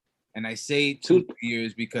 And I say 2-3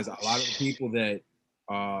 years because a lot of the people that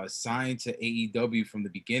signed to AEW from the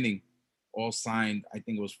beginning all signed, I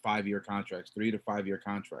think it was 5-year contracts, 3 to 5 year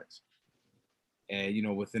contracts.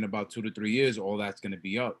 And, within about 2 to 3 years, all that's going to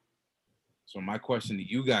be up. So my question to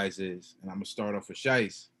you guys is, and I'm going to start off with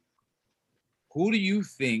Shice, who do you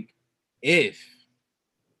think, if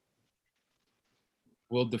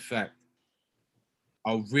will defect?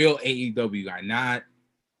 A real AEW guy, not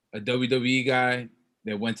a WWE guy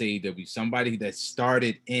that went to AEW, somebody that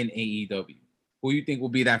started in AEW. Who do you think will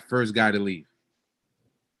be that first guy to leave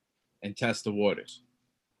and test the waters?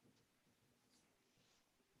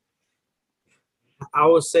 I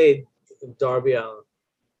would say Darby Allin.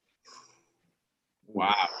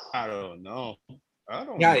 Wow. I don't know.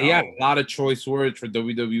 Yeah, he had a lot of choice words for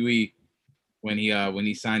WWE when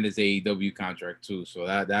he signed his AEW contract too. So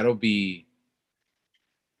that'll be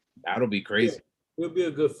crazy. Yeah, he'll be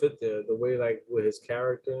a good fit there. The way like with his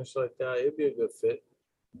character and shit like that, it'd be a good fit.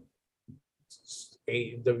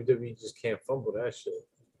 WWE just can't fumble that shit.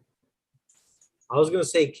 I was gonna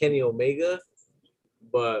say Kenny Omega,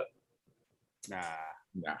 but nah.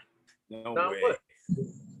 No nah, way. what?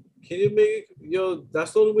 Kenny Omega,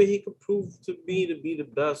 that's the only way he could prove to me to be the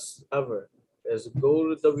best ever, is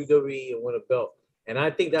go to WWE and win a belt. And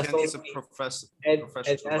I think that's Kenny's the a only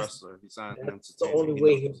professional wrestler. He's not that's the only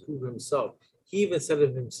way he'll prove himself. He even said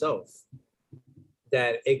it himself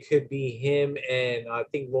that it could be him and I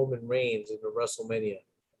think Roman Reigns in the WrestleMania.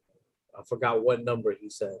 I forgot what number he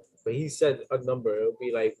said, but he said a number. It'll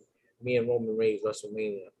be like me and Roman Reigns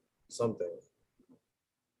WrestleMania, something.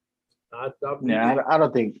 I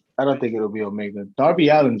don't think it'll be Omega. Darby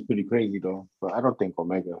Allin's pretty crazy though, but I don't think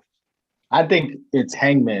Omega. I think it's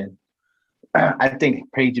Hangman. I think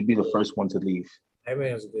Page would be the first one to leave.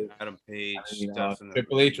 Hangman's good. Adam Page, definitely.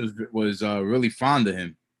 Triple H was really fond of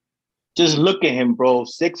him. Just look at him, bro.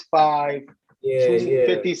 6'5", Yeah,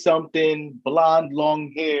 250 something, blonde,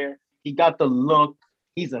 long hair. He got the look.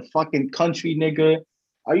 He's a fucking country nigga.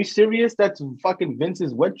 Are you serious? That's fucking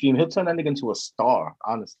Vince's wet dream. He'll turn that nigga into a star,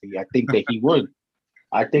 honestly. I think that he would.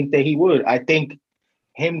 I think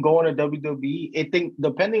him going to WWE, I think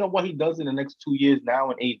depending on what he does in the next 2 years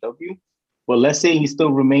now in AEW, but let's say he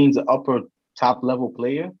still remains an upper top level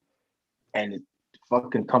player and it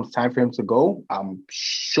fucking comes time for him to go, I'm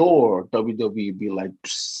sure WWE be like,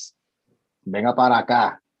 venga para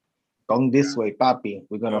acá. Come this way, papi.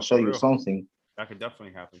 We're going to show you something. That could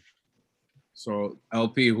definitely happen. So,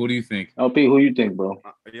 LP, who do you think? LP, who you think, bro?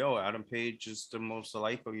 Adam Page is the most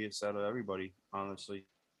likeliest out of everybody, honestly.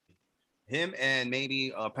 Him and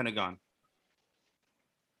maybe Pentagon.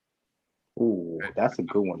 Ooh, that's a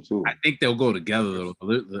good one, too. I think they'll go together.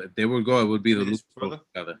 If they would go, it would be the Lucha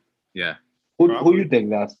together. Yeah. Who you think,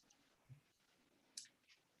 Nas?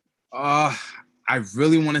 I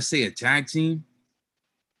really want to say a tag team,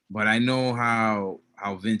 but I know how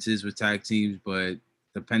Vince is with tag teams, but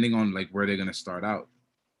depending on like where they're gonna start out.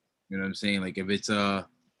 You know what I'm saying? Like if it's a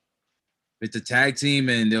tag team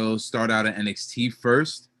and they'll start out at NXT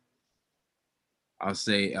first, I'll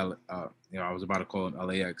say I was about to call it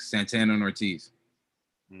LAX, Santana and Ortiz.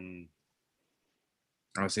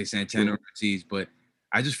 I'll say Santana and Ortiz, but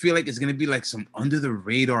I just feel like it's gonna be like some under the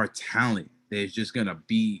radar talent that's just gonna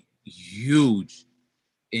be huge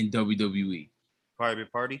in WWE.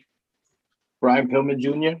 Private Party. Brian Pillman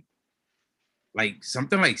Jr. Like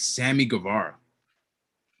something like Sammy Guevara.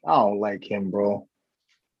 I don't like him, bro.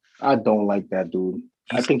 I don't like that dude.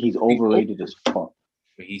 I think he's overrated as fuck.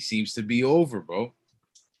 But he seems to be over, bro.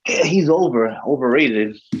 Yeah, he's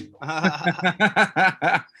overrated.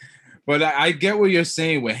 But I get what you're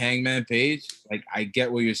saying with Hangman Page. Like I get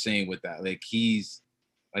what you're saying with that. Like he's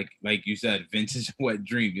like you said, Vince's wet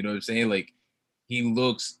dream. You know what I'm saying? Like he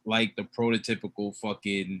looks like the prototypical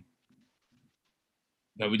fucking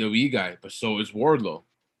WWE guy, but so is Wardlow.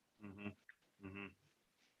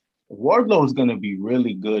 Wardlow is gonna be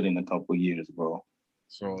really good in a couple years, bro.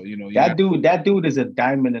 So that dude is a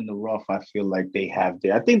diamond in the rough. I feel like they have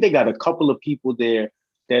there. I think they got a couple of people there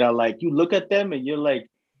that are like, you look at them and you're like,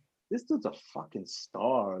 this dude's a fucking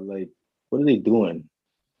star. Like, what are they doing?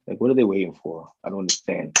 Like, what are they waiting for? I don't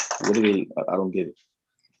understand. What are they? I don't get it.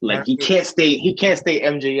 Like, he can't stay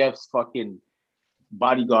MJF's fucking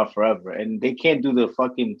bodyguard forever, and they can't do the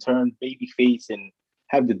fucking turn baby face and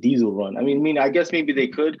have the Diesel run. I mean, I guess maybe they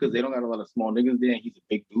could because they don't got a lot of small niggas there. And he's a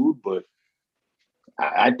big dude, but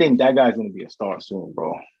I think that guy's gonna be a star soon,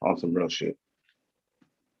 bro. On some real shit.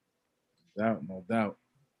 No doubt.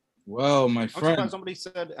 Well, my I'm friend. surprised somebody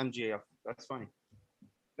said MJF. That's funny.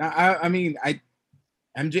 I mean,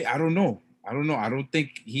 MJ. I don't know. I don't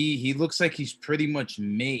think he looks like he's pretty much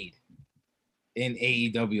made in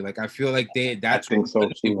AEW. Like I feel like that's I think so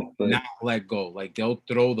too. Not let go. Like they'll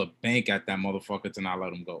throw the bank at that motherfucker to not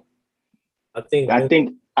let him go. I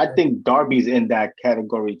think Darby's in that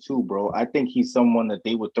category too, bro. I think he's someone that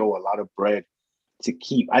they would throw a lot of bread to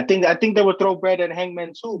keep. I think they would throw bread at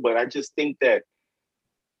Hangman too, but I just think that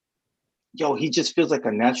he just feels like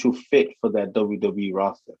a natural fit for that WWE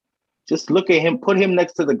roster. Just look at him, put him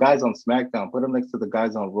next to the guys on SmackDown, put him next to the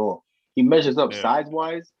guys on Raw. He measures up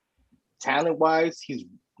size-wise, talent-wise. He's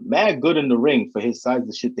mad good in the ring for his size,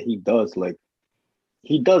 the shit that he does. Like,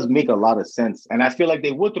 he does make a lot of sense. And I feel like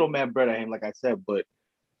they would throw mad bread at him, like I said, but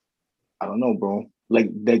I don't know, bro. Like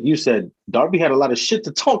you said, Darby had a lot of shit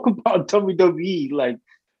to talk about WWE. Like,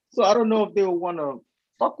 so I don't know if they would want to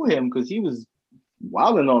fuck with him because he was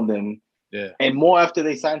wilding on them. Yeah. And more after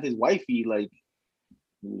they signed his wifey, like,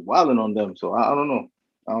 he was wilding on them. So I don't know.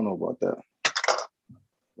 I don't know about that. I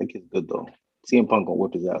think it's good though. CM Punk gonna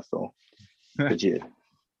whip his ass though. But yeah.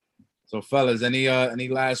 So fellas, any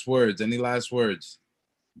last words? Any last words?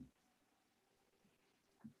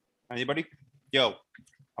 Anybody? Yo,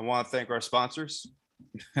 I want to thank our sponsors.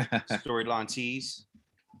 Storyline Tees.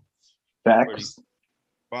 Facts.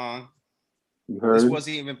 Fun. You heard. This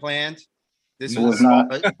wasn't even planned. This No, was it's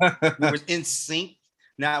not. we were in sync.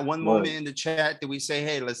 Not one moment in the chat did we say,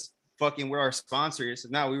 hey, let's fucking wear our sponsors.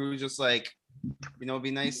 No, we were just like, it'd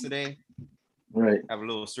be nice today. Right. Have a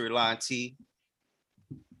little Storyline Tea.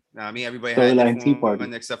 Now, I mean, everybody Storyline had tea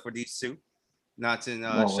party. except for these two. Not in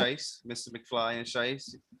Shice, Mr. McFly and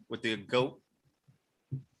Shice with the goat.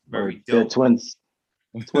 Very They're dope. twins.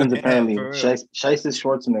 Twins apparently. For real. Shice is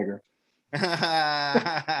Schwarzenegger.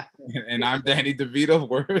 And I'm Danny DeVito.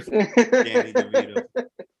 Word.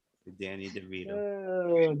 Danny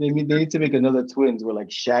DeVito. They need to make another twins with like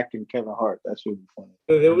Shaq and Kevin Hart. That should be funny.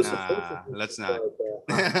 It was Let's not.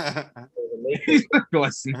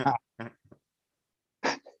 Let's not.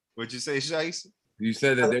 What'd you say, Shice? You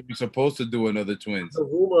said that they were supposed to do another twins. a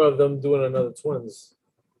rumor of them doing another twins.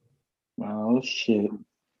 Oh shit.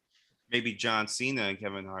 Maybe John Cena and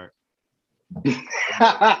Kevin Hart.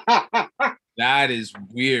 That is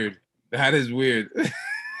weird. That is weird.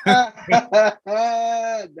 That's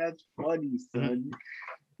funny, son.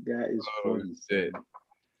 That is funny. Shit.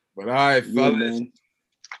 But all right, fellas.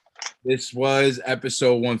 This was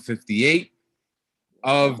episode 158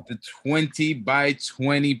 of the 20 by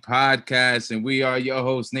 20 podcast. And we are your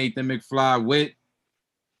host, Nathan McFly with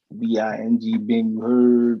B-I-N-G Bing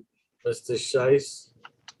Heard. Mr. Shice.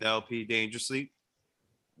 LP Dangerously.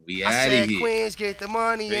 We I out said of here. Queens get the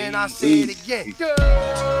money and I say it again.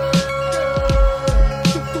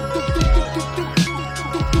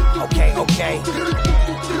 Okay.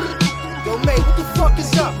 Yo, mate, what the fuck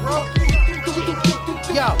is up, bro?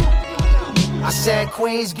 Yo. I said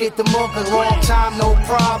Queens get the mooka, long time, no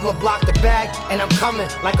problem. Block the bag, and I'm coming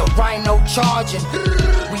like a rhino charging.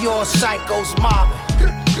 We all psychos mobbing.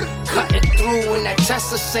 Cutting through in that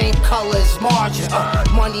Tesla, same color as margin.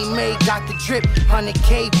 Money made, got the drip,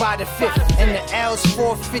 100K by the fifth. And the L's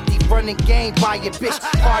 450, running game by your bitch.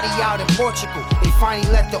 Party out in Portugal, they finally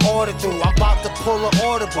let the order through. I'm about to pull an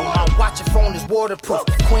audible, my watch phone is waterproof.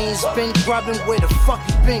 Queens been grubbing, where the fuck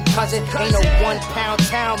you been, cousin? Ain't no 1 pound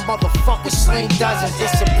town, motherfucker, sling dozens.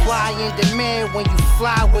 It's supply and demand when you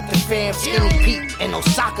fly with the fam. Skinny Pete in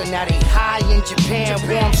Osaka, now they high in Japan.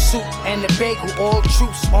 Warm soup and the bagel, all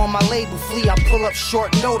troops on my label. Flea, I pull up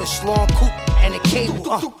short notice, long coupe and a cable.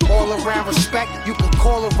 All around respect, you can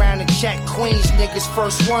call around and check. Queens niggas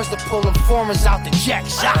first ones to pull informers out the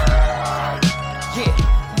jacks. Yeah.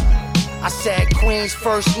 I said Queens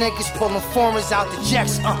first niggas pull informers out the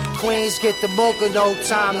jacks. Queens get the mocha, no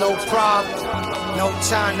time, no problem. No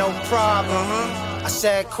time, no problem. I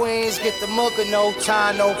said Queens get the mocha, no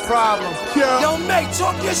time, no problem. Yo, mate,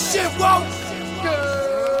 talk your shit, whoa.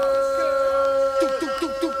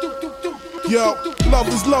 Yo, love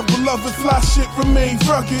is love, but love and fly shit remain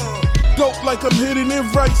rugged. Dope like I'm hitting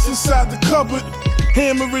it rights inside the cupboard.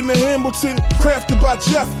 Hammering the Hamilton, crafted by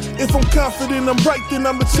Jeff. If I'm confident I'm right, then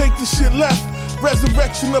I'ma take the shit left.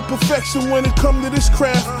 Resurrection of perfection when it come to this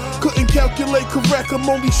craft. Couldn't calculate correct, I'm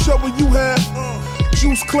only showing you half.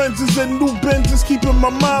 Juice cleansers and new Benzes, keeping my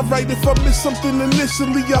mind right. If I miss something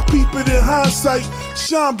initially, I peep it in hindsight.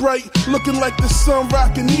 Shine bright, looking like the sun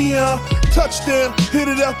rocking neon. Touchdown, hit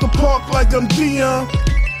it out the park like I'm Dion.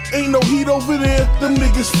 Ain't no heat over there, them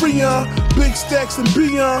niggas free on. Big stacks and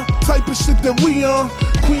beyond, type of shit that we on.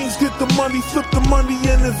 Queens get the money, flip the money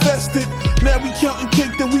and invest it. Now we counting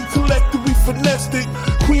cake that we collected, we finessed it.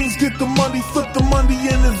 Queens get the money, flip the money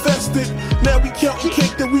and invest it. Now we counting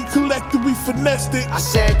cake that we collected, we finessed it. I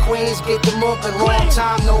said Queens get the moving, long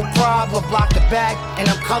time, no problem. Block the back, and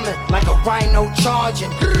I'm coming like a rhino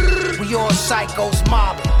charging. We all psychos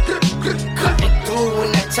mobbing, cutting through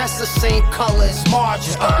in that Tesla, same color as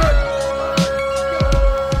margin.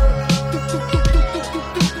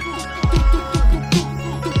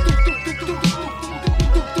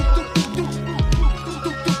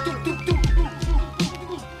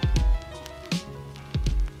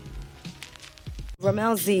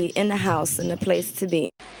 Ramel Z in the house and the place to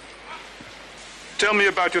be. Tell me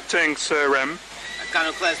about your tanks, Rem.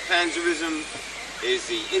 Iconoclast Panzerism is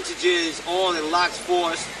the integers all in Locks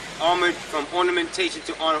Force, armored from ornamentation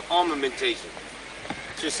to armamentation.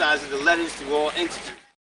 Exercises the letters through all integers.